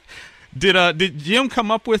 Did Jim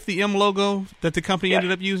come up with the M logo that the company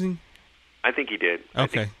ended up using? I think he did.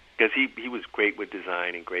 Okay. Because he was great with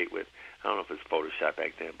design and great with, I don't know if it was Photoshop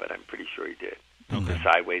back then, but I'm pretty sure he did. Okay. The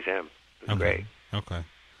Sideways M. It was great. Okay.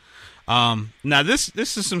 Now this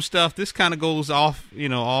is some stuff. This kind of goes off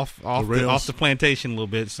the plantation a little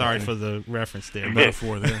bit. Sorry for the reference there,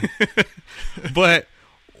 Metaphor there. but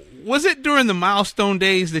was it during the Milestone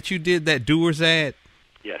days that you did that Doers ad?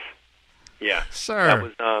 Yes. Yeah. Sir. That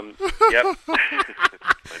was, yep.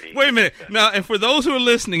 Funny. Wait a minute. Now, and for those who are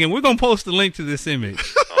listening, and we're going to post a link to this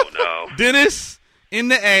image. Oh, no. Dennis, in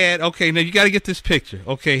the ad, okay, now you got to get this picture.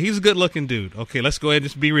 Okay, he's a good-looking dude. Okay, let's go ahead and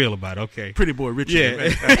just be real about it, okay? Pretty boy Richie.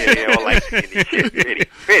 Yeah. All like shit.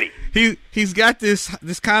 Pretty. He's got this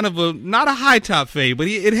kind of a, not a high top fade, but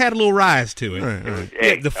it had a little rise to it. Right.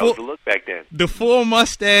 Hey, the that was the look back then. The full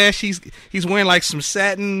mustache. He's wearing like some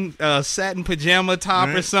satin pajama top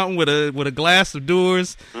or something with a glass of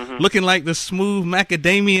Doers, looking like the smooth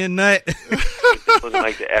macadamia nut. Looking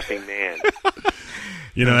like the effing man.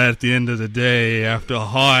 At the end of the day, after a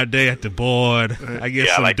hard day at the board, I get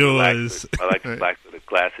some Doers. I like the black with a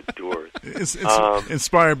glass of Doers. It's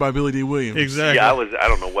inspired by Billy D. Williams. Exactly. Yeah, I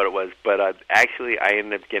don't know what it was, but actually I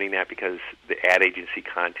ended up getting that because the ad agency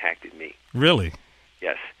contacted me. Really?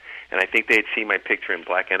 Yes. And I think they had seen my picture in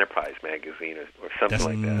Black Enterprise magazine or something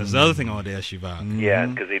like that. That's the other thing I wanted to ask you about. Yeah,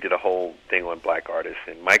 because they did a whole thing on black artists,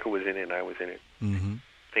 and Michael was in it, and I was in it. Mm-hmm.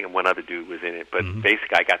 I think one other dude was in it, but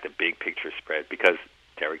basically I got the big picture spread because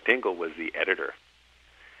Derek Dingle was the editor,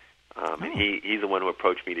 and he's the one who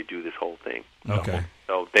approached me to do this whole thing. Okay.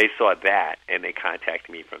 So they saw that, and they contacted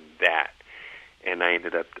me from that, and I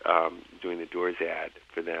ended up doing the Doors ad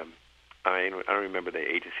for them. I don't remember the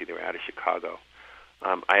agency; they were out of Chicago.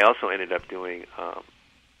 I also ended up doing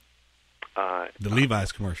the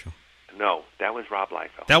Levi's commercial. No, that was Rob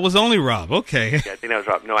Liefeld. That was only Rob. Okay. Yeah, I think that was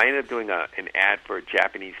Rob. No, I ended up doing an ad for a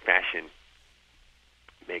Japanese fashion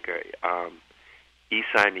maker,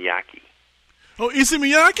 Isai Miyake. Oh, Issey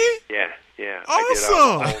Miyake? Yeah. Awesome. I did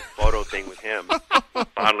a whole photo thing with him,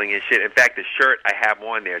 modeling his shit. In fact, the shirt I have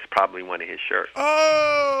on there is probably one of his shirts.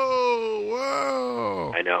 Oh,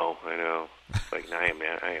 wow. I know. It's like, I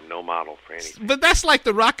am no model for anything. But that's like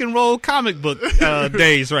the rock and roll comic book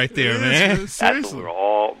days right there, man. That's when we were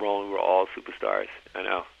all rolling. We were all superstars. I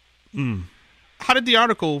know. How did the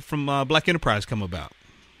article from Black Enterprise come about?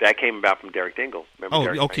 That came about from Derek Dingle. Remember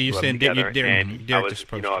Derek? Okay. You're saying Derek. And I was,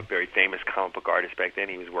 a very famous comic book artist back then.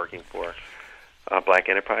 He was working for Black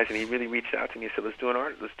Enterprise, and he really reached out to me and said, "Let's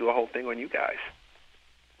do a whole thing on you guys."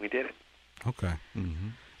 We did it. Okay. Mm-hmm.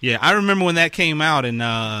 Yeah, I remember when that came out, and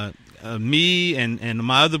me and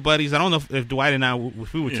my other buddies. I don't know if Dwight and I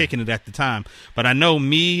if we were kicking it at the time, but I know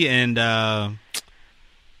me and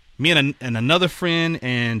another friend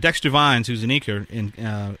and Dexter Vines, who's an inker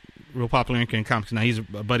in real popular inker in comics. Now he's a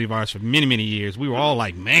buddy of ours for many, many years. We were all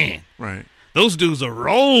like, man, right. Those dudes are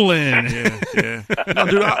rolling. Yeah. No,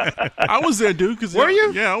 dude, I was there, dude. Were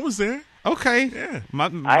you? Yeah, I was there. Okay. Yeah.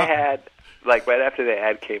 I had, like, right after the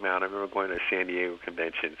ad came out, I remember going to a San Diego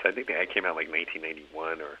convention. So I think the ad came out like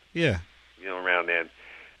 1991 or, around then.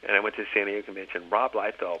 And I went to the San Diego convention. Rob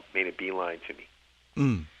Liefeld made a beeline to me.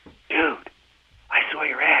 Dude, I saw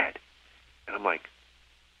your ad. And I'm like,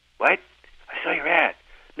 What? I saw your ad.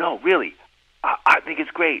 No, really. I think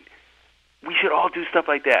it's great. We should all do stuff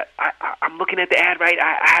like that. I'm looking at the ad, right?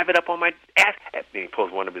 I have it up on my ad. And he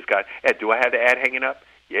pulls one of his guys. Ed, do I have the ad hanging up?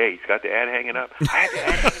 Yeah, he's got the ad hanging up. I have the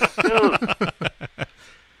ad hanging up, too.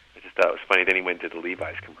 I just thought it was funny. Then he went to the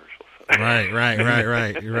Levi's commercial. So.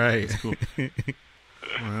 Right. That's cool.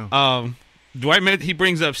 Wow. Dwight, he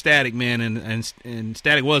brings up Static, man, and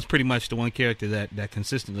Static was pretty much the one character that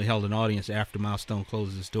consistently held an audience after Milestone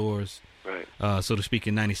closed its doors, right. So to speak,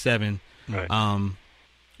 in '97. Right.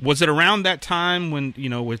 Was it around that time when,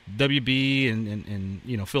 with WB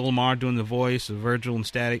and Phil Lamar doing the voice of Virgil and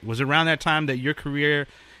Static, was it around that time that your career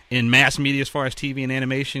in mass media as far as TV and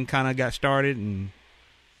animation kind of got started? And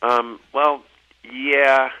well,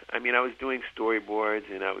 yeah. I mean, I was doing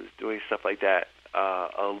storyboards and I was doing stuff like that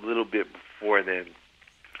a little bit before then.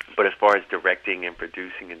 But as far as directing and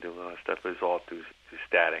producing and doing all that stuff, it was all through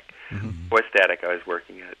Static. Mm-hmm. Before Static, I was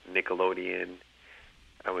working at Nickelodeon.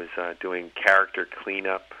 I was doing character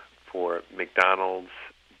cleanup for McDonald's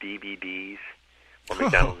DVDs or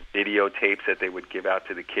McDonald's videotapes that they would give out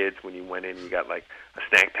to the kids when you went in. You got like a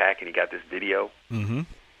snack pack and you got this video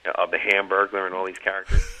of the Hamburglar and all these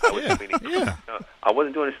characters. I was doing it. I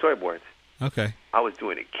wasn't doing the storyboards. Okay. I was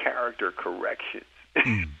doing the character corrections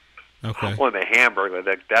Okay. on the Hamburglar.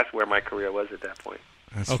 That's where my career was at that point.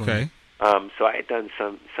 That's okay. funny. So I had done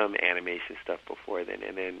some animation stuff before then,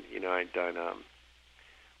 and then I'd done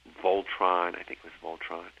Voltron. I think it was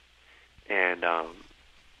Voltron, and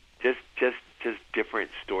just different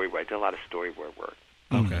storyboard. I did a lot of storyboard work.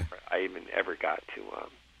 Okay. I even ever got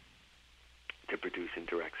to produce and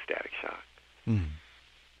direct Static Shock.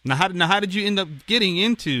 Now, how did you end up getting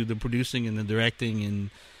into the producing and the directing and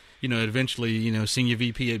eventually senior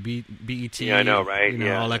VP at BET? Yeah, I know, right?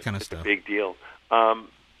 All that kind of stuff. Big deal.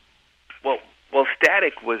 Well,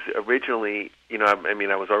 Static was originally,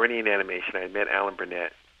 I was already in animation. I had met Alan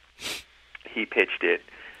Burnett. He pitched it.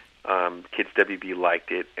 Kids WB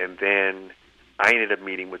liked it, and then I ended up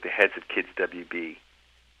meeting with the heads of Kids WB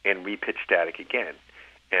and repitched Static again.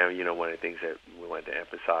 And one of the things that we wanted to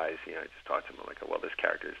emphasize, I just talked to them like, well, this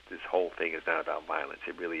whole thing is not about violence.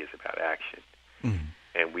 It really is about action.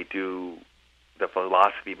 And we do the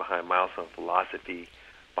philosophy behind Milestone, philosophy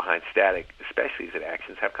behind Static, especially is that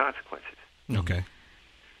actions have consequences. Okay.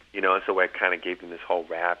 And so I kind of gave them this whole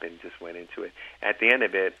rap and just went into it. At the end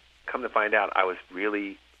of it, come to find out, I was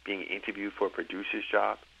really being interviewed for a producer's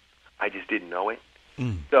job. I just didn't know it.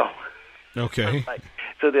 So, okay.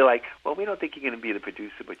 So they're like, well, we don't think you're going to be the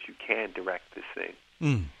producer, but you can direct this thing.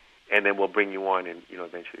 And then we'll bring you on and,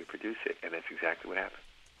 eventually produce it. And that's exactly what happened.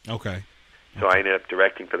 Okay. So I ended up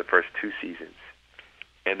directing for the first 2 seasons.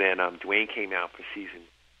 And then Dwayne came out for season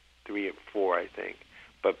 3 or 4, I think.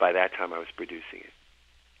 But by that time, I was producing it.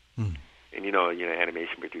 And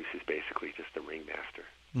animation producers basically just the ringmaster.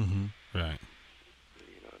 Right.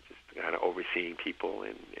 Just kind of overseeing people,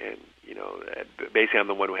 and basically I'm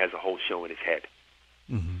the one who has the whole show in his head.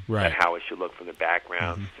 Right. That how it should look from the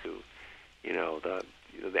background to,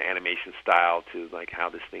 the animation style to like how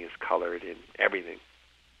this thing is colored and everything.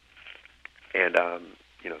 And so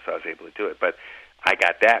I was able to do it. But I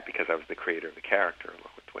got that because I was the creator of the character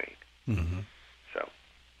along with Dwayne. So.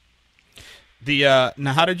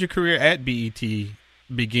 Now, how did your career at BET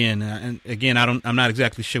begin? And again, I'm not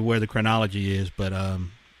exactly sure where the chronology is, but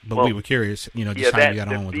we were curious, how you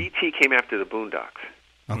got on with it. BET came after the Boondocks.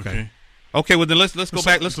 Okay. Well, then let's go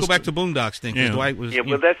back. Let's go back to Boondocks then. Yeah. Dwight was. Yeah.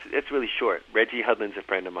 Well, it's really short. Reggie Hudlin's a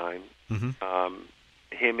friend of mine.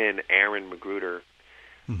 Him and Aaron Magruder.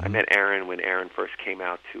 I met Aaron when Aaron first came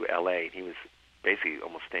out to L.A. He was basically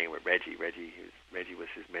almost staying with Reggie. Reggie was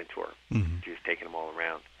his mentor. He was taking him all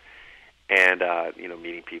around. And,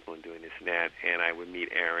 meeting people and doing this and that. And I would meet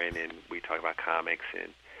Aaron, and we'd talk about comics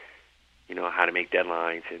and, how to make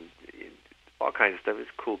deadlines and all kinds of stuff. He's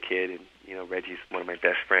a cool kid, and, Reggie's one of my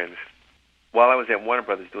best friends. While I was at Warner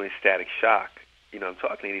Brothers doing Static Shock, I'm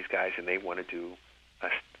talking to these guys, and they want to do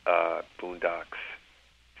a Boondocks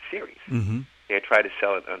series. They had tried to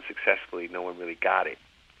sell it unsuccessfully. No one really got it.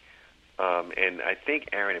 And I think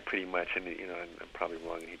Aaron had pretty much, and, I'm probably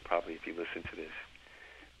wrong, and he'd probably, if he listened to this,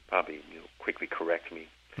 probably quickly correct me.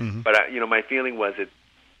 But my feeling was that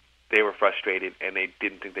they were frustrated and they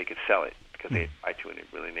didn't think they could sell it because they had iTunes it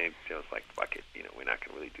really named sales like, fuck it, we're not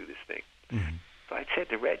going to really do this thing. So I said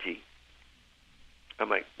to Reggie, I'm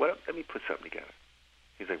like, let me put something together.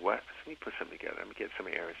 He's like, what? Let me put something together. Let me get some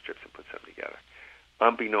of Aaron's strips and put something together.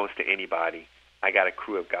 Unbeknownst to anybody, I got a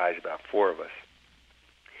crew of guys, about 4 of us,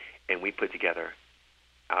 and we put together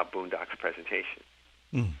our Boondocks presentation.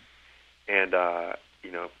 And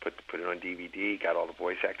put it on DVD, got all the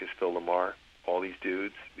voice actors, Phil Lamar, all these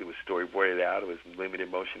dudes. It was storyboarded out. It was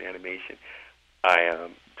limited motion animation. I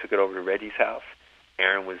took it over to Reggie's house.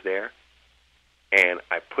 Aaron was there. And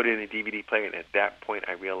I put it in a DVD player, and at that point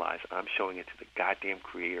I realized I'm showing it to the goddamn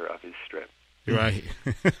creator of his strip. Right.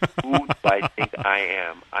 Who do I think I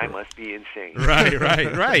am? I must be insane.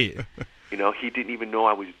 Right. You know, he didn't even know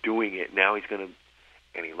I was doing it. Now he's going to...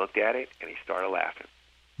 And he looked at it, and he started laughing.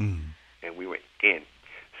 And we were in.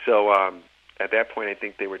 So at that point, I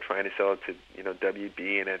think they were trying to sell it to,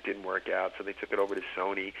 WB, and that didn't work out. So they took it over to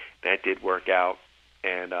Sony. That did work out.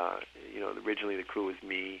 And, originally the crew was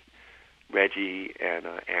me, Reggie, and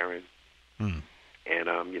Aaron. And,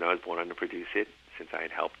 I was brought on to produce it since I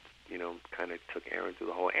had helped, kind of took Aaron through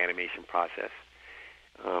the whole animation process.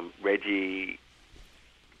 Reggie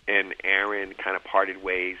and Aaron kind of parted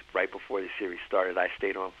ways right before the series started. I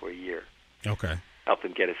stayed on for a year. Okay. Helped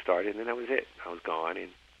them get it started, and then that was it. I was gone, and,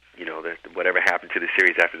 whatever happened to the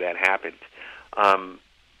series after that happened.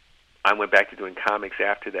 I went back to doing comics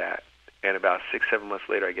after that, and about 6-7 months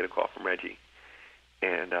later, I get a call from Reggie,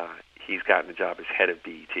 and he's gotten the job as head of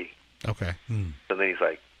BET. Okay. So then he's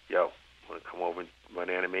like, yo, want to come over and run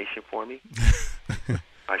animation for me?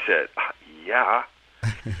 I said, yeah.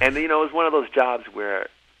 And, it was one of those jobs where,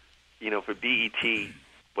 for BET,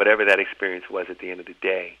 whatever that experience was at the end of the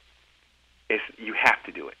day, you have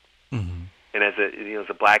to do it. And as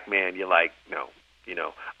a black man, you're like, no,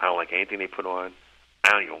 I don't like anything they put on. I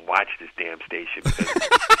don't even watch this damn station because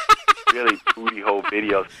really booty hole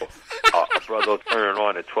videos. A brother turn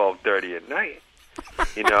on at 12:30 at night.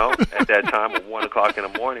 At that time at 1 o'clock in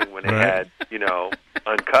the morning when they had,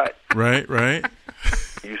 Uncut. Right.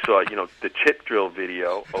 You saw, the chip drill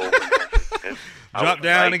video over. And drop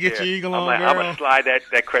down and get your eagle on, girl. I'm going to slide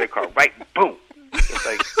that credit card right, boom. It's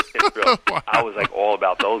like chip drill. Wow. I was like all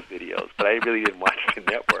about those videos, but I really didn't watch the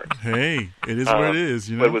network. Hey, it is what it is,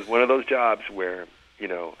 But it was one of those jobs where,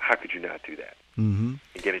 how could you not do that? Mm-hmm.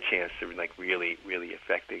 And get a chance to really, really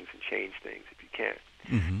affect things and change things if you can.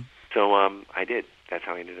 So I did. That's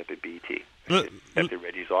how I ended up at BET. Accepted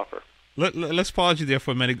Reggie's offer. Let's pause you there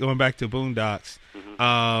for a minute. Going back to Boondocks,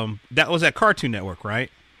 that was at Cartoon Network,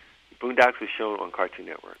 right? Boondocks was shown on Cartoon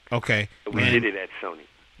Network. Okay, but we did it at Sony.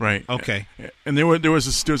 Right. Okay. And there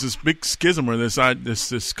was this big schism where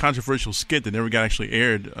this controversial skit that never got actually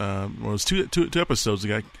aired. Well, it was two episodes that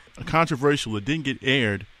got controversial that didn't get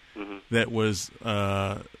aired. That was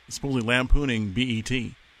supposedly lampooning BET.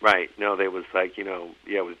 Right. No, there was like it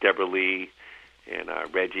was Deborah Lee and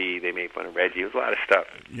Reggie. They made fun of Reggie. It was a lot of stuff.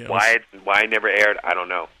 Yeah, why it never aired, I don't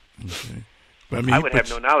know. Okay. But I would have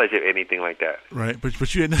no knowledge of anything like that. Right.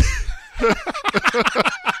 But you had.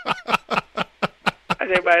 How's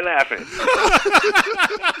everybody laughing?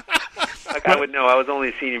 Like I would know. I was only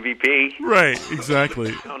a senior VP. Right,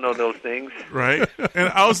 exactly. I don't know those things. Right. And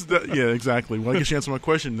I was, exactly. Well, I guess you answer my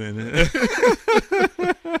question then.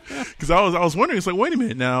 Because I was wondering, it's like, wait a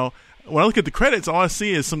minute. Now, when I look at the credits, all I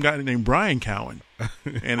see is some guy named Brian Cowan.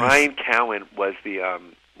 And Brian Cowan was the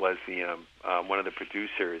one of the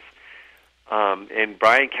producers. And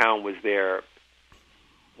Brian Cowan was there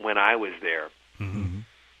when I was there.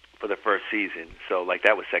 For the first season. So,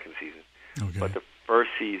 that was second season. Okay. But the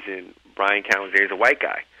first season, Brian Cowan was there. He's a white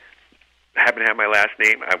guy. I happen to have my last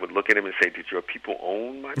name. I would look at him and say, did your people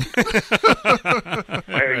own my people?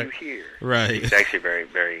 Why are you here? Right. He's actually a very,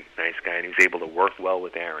 very nice guy, and he was able to work well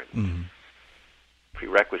with Aaron.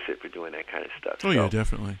 Prerequisite for doing that kind of stuff. Oh, yeah,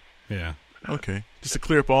 definitely. Yeah. Okay. Just to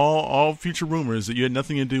clear up all future rumors that you had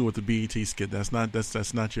nothing to do with the BET skit. That's not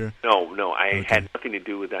your. No. I had nothing to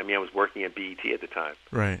do with that. I mean, I was working at BET at the time.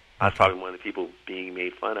 Right. I was probably one of the people being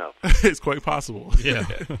made fun of. It's quite possible. Yeah.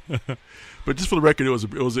 But just for the record, it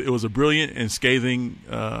was a brilliant and scathing.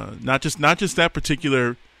 Not just that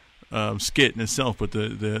particular skit in itself, but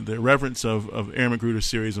the irreverence of Aaron McGruder's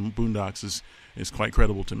series and Boondocks is quite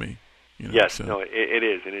credible to me. Yes. So. No, it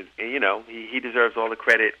is, and he deserves all the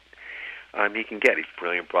credit. He can get. He's a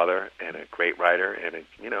brilliant brother and a great writer and a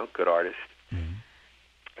good artist.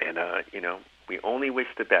 And we only wish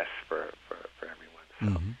the best for everyone.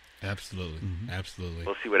 So. Absolutely. Absolutely.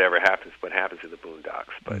 We'll see what happens in the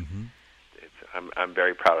Boondocks, but I'm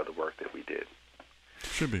very proud of the work that we did.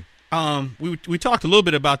 Should be. We talked a little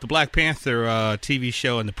bit about the Black Panther TV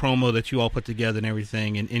show and the promo that you all put together and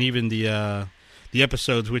everything, and even the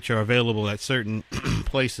episodes which are available at certain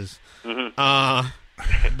places.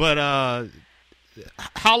 But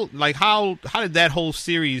how did that whole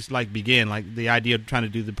series begin? Like the idea of trying to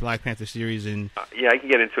do the Black Panther series and I can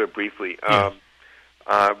get into it briefly. Yeah.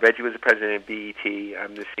 Reggie was the president of BET.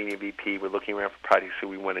 I'm the senior VP. We're looking around for projects that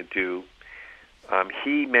we want to do.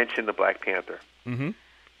 He mentioned the Black Panther,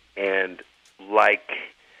 and like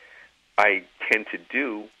I tend to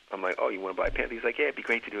do, I'm like, oh, you want to Black Panther? He's like, yeah, it'd be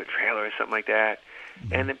great to do a trailer or something like that.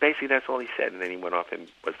 Mm-hmm. And then basically that's all he said. And then he went off and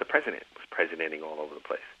was the president, was presidenting all over the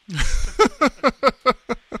place.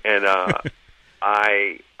 And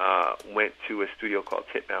I went to a studio called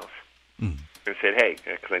Titmouse and said, hey,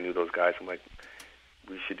 because I knew those guys, I'm like,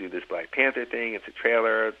 we should do this Black Panther thing. It's a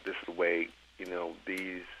trailer. This is the way,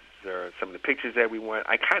 these are some of the pictures that we want.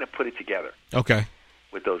 I kind of put it together. Okay.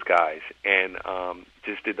 With those guys, and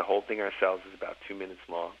just did the whole thing ourselves. It was about 2 minutes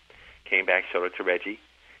long. Came back, showed it to Reggie.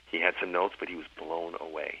 He had some notes, but he was blown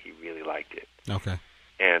away. He really liked it. Okay.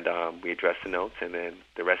 And we addressed the notes, and then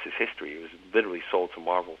the rest is history. It was literally sold to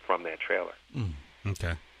Marvel from that trailer.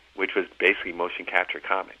 Okay. Which was basically motion capture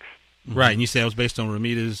comics. Right, and you said it was based on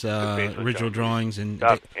Ramita's original drawings, and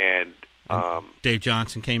Dave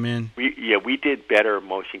Johnson came in. We did better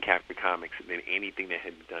motion capture comics than anything that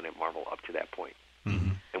had been done at Marvel up to that point. Mm-hmm.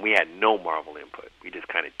 And we had no Marvel input. We just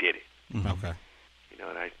kind of did it. Mm-hmm. Okay.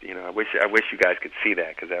 And I wish you guys could see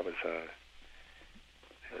that, because that was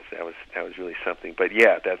really something. But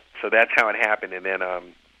yeah, so that's how it happened. And then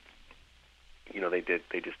they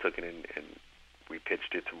just took it and we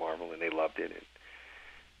pitched it to Marvel, and they loved it, and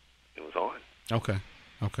it was on. Okay.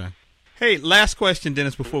 Hey, last question,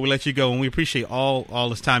 Dennis, before we let you go, and we appreciate all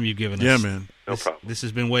this time you've given us. Yeah, man. No problem. This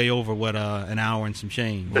has been way over, an hour and some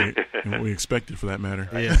change. And what we expected, for that matter.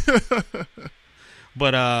 Yeah.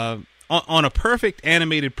 But on a perfect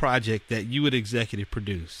animated project that you would executive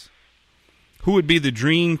produce, who would be the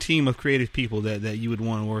dream team of creative people that you would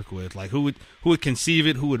want to work with? Like, who would conceive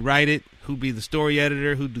it? Who would write it? Who'd be the story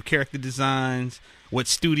editor? Who'd do character designs? What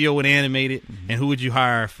studio would animate it? And who would you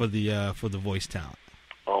hire for the voice talent?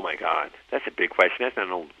 Oh my God, that's a big question. That's not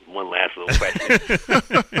one last little question.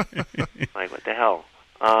 Like, what the hell?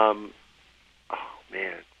 Oh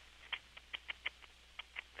man.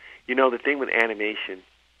 The thing with animation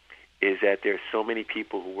is that there's so many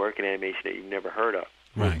people who work in animation that you've never heard of.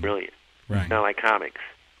 Right. It's brilliant. Right. It's not like comics.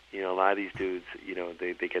 A lot of these dudes,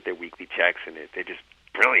 they get their weekly checks and they're just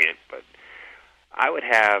brilliant. But I would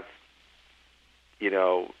have,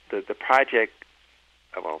 the project.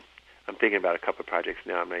 Well, I'm thinking about a couple of projects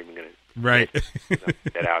now. I'm not even going to put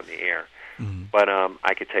that out in the air. Mm-hmm. But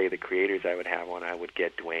I could tell you the creators I would have on. I would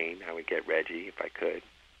get Dwayne. I would get Reggie if I could.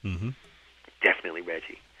 Mm-hmm. Definitely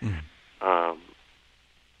Reggie. Mm-hmm.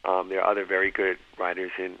 There are other very good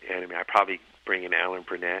writers in anime. I'd probably bring in Alan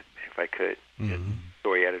Burnett if I could,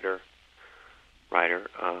 story editor, writer.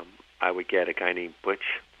 I would get a guy named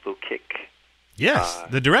Butch Lukic. Yes,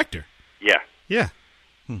 the director. Yeah. Yeah.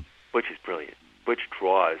 Butch is brilliant. Butch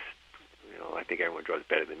draws, I think everyone draws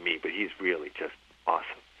better than me, but he's really just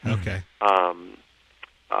awesome. Okay.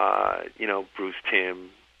 Bruce Timm,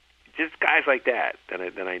 just guys like that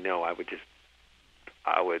I know. I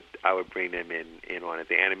would bring them in on it.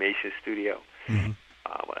 The animation studio. Mm-hmm.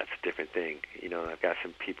 Well, that's a different thing. I've got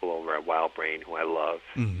some people over at Wild Brain who I love.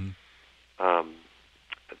 Mm-hmm.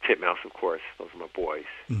 Titmouse, of course. Those are my boys.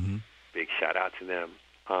 Mm-hmm. Big shout out to them.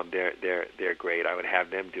 They're great. I would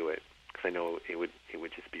have them do it because I know it would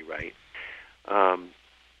just be right. Of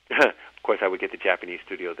course, I would get the Japanese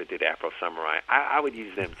studio that did Afro Samurai. I would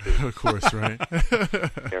use them too. Of course, right.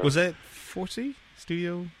 Was that 4C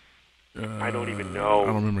Studio? I don't even know. I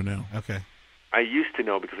don't remember now. Okay. I used to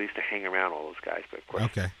know because I used to hang around all those guys, but of course,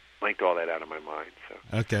 blanked all that out of my mind. So.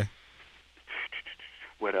 Okay.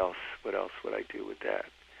 What else would I do with that?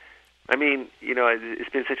 I mean, it's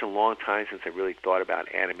been such a long time since I really thought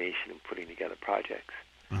about animation and putting together projects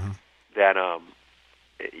that I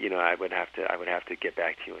would have to get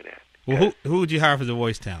back to you on that. Well, who would you hire for the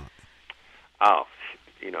voice talent? Oh,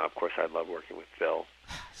 of course, I love working with Phil.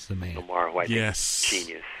 That's the man. Lamar, who I think is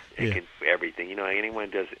genius. He can do everything.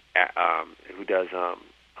 Anyone who does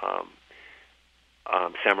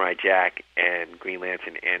Samurai Jack and Green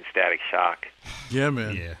Lantern and Static Shock. Yeah,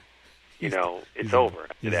 man. Yeah. It's over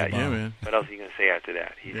after that. Yeah, man. What else are you going to say after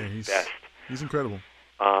that? He's the best. He's incredible.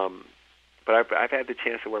 But I've had the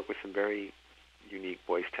chance to work with some very unique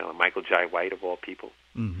voice talent. Michael Jai White, of all people,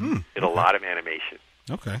 did a lot of animation.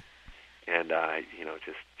 Okay. And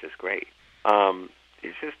just great.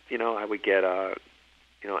 It's just I would get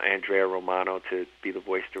Andrea Romano to be the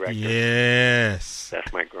voice director. Yes.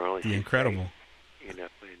 That's my girl. The incredible.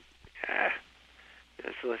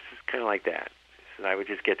 So it's just kind of like that. So I would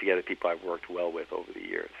just get together people I've worked well with over the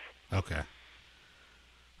years. Okay.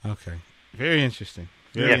 Very interesting.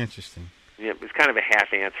 Very interesting. Yeah, it's kind of a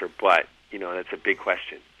half answer, but that's a big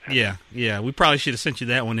question. Yeah. We probably should have sent you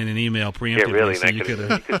that one in an email preemptively. Yeah, really. So you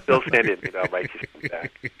could still send it. I'll write you something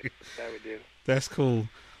back. That would do. That's cool.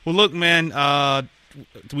 Well, look, man.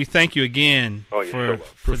 we thank you again Oh, you're for this.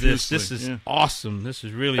 Profusely, This is yeah. awesome. This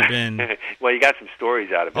has really been. Well, you got some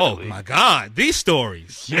stories out of it. Oh at least. my God, these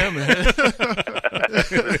stories. Yeah, man.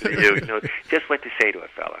 You know, just what to say to a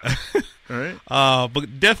fella. All right.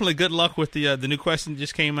 But definitely good luck with the new question that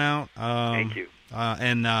just came out. Thank you.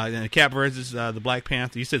 And Cap versus the Black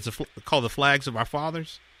Panther. You said it's called The Flags of Our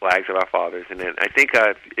Fathers? Flags of Our Fathers. And then I think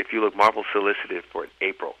if you look, Marvel solicited for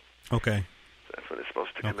April. Okay. So that's when it's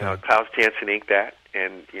supposed to come Okay. out. Klaus Janson inked that.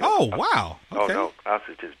 And, you know, Oh, wow. Okay. Oh, no. Klaus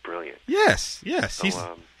is just brilliant. Yes.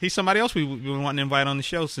 So, He's somebody else we've been wanting to invite on the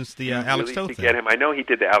show since the Alex really Toth to thing. get him. I know he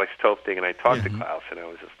did the Alex Toth thing, and I talked to Klaus, and I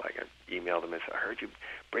was just like, I emailed him and said, I heard you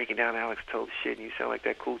breaking down Alex Toth shit, and you sound like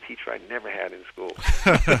that cool teacher I never had in school.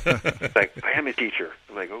 It's like, I am a teacher.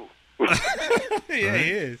 I'm like, oh. Yeah,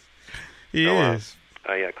 he is. He So, is.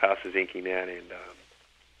 Yeah, Klaus is inking that, and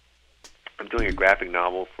I'm doing a graphic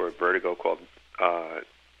novel for Vertigo called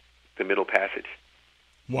The Middle Passage.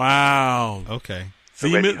 Wow. Okay. So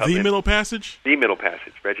The Reggie Hudlin- Middle Passage? The Middle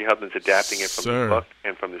Passage. Reggie Hudlin's adapting it from Sir. the book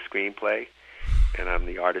and from the screenplay, and I'm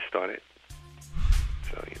the artist on it.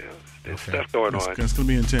 So, you know, there's stuff going on. That's going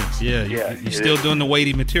to be intense. Yeah, Yeah, you're it still is. doing the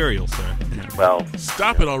weighty material, sir. Well,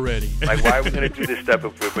 Stop it already. like, why are we going to do this stuff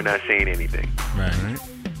if we're not saying anything? Right. All right.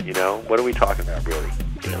 You know, what are we talking about, really?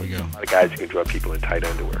 There we go. A lot of guys who can draw people in tight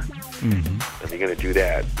underwear. Mm-hmm. If you're going to do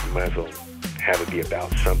that, you might as well have it be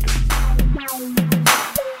about something.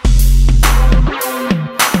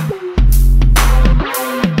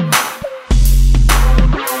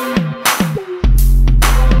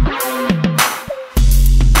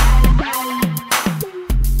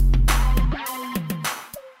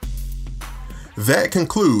 That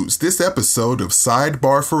concludes this episode of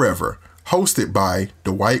Sidebar Forever, hosted by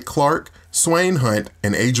Dwight Clark, Swain Hunt,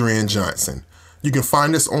 and Adrian Johnson. You can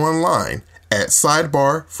find us online at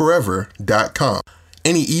sidebarforever.com.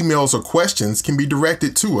 Any emails or questions can be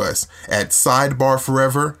directed to us at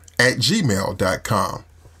sidebarforever@gmail.com.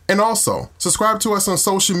 And also, subscribe to us on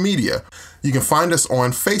social media. You can find us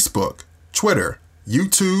on Facebook, Twitter,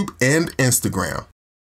 YouTube, and Instagram.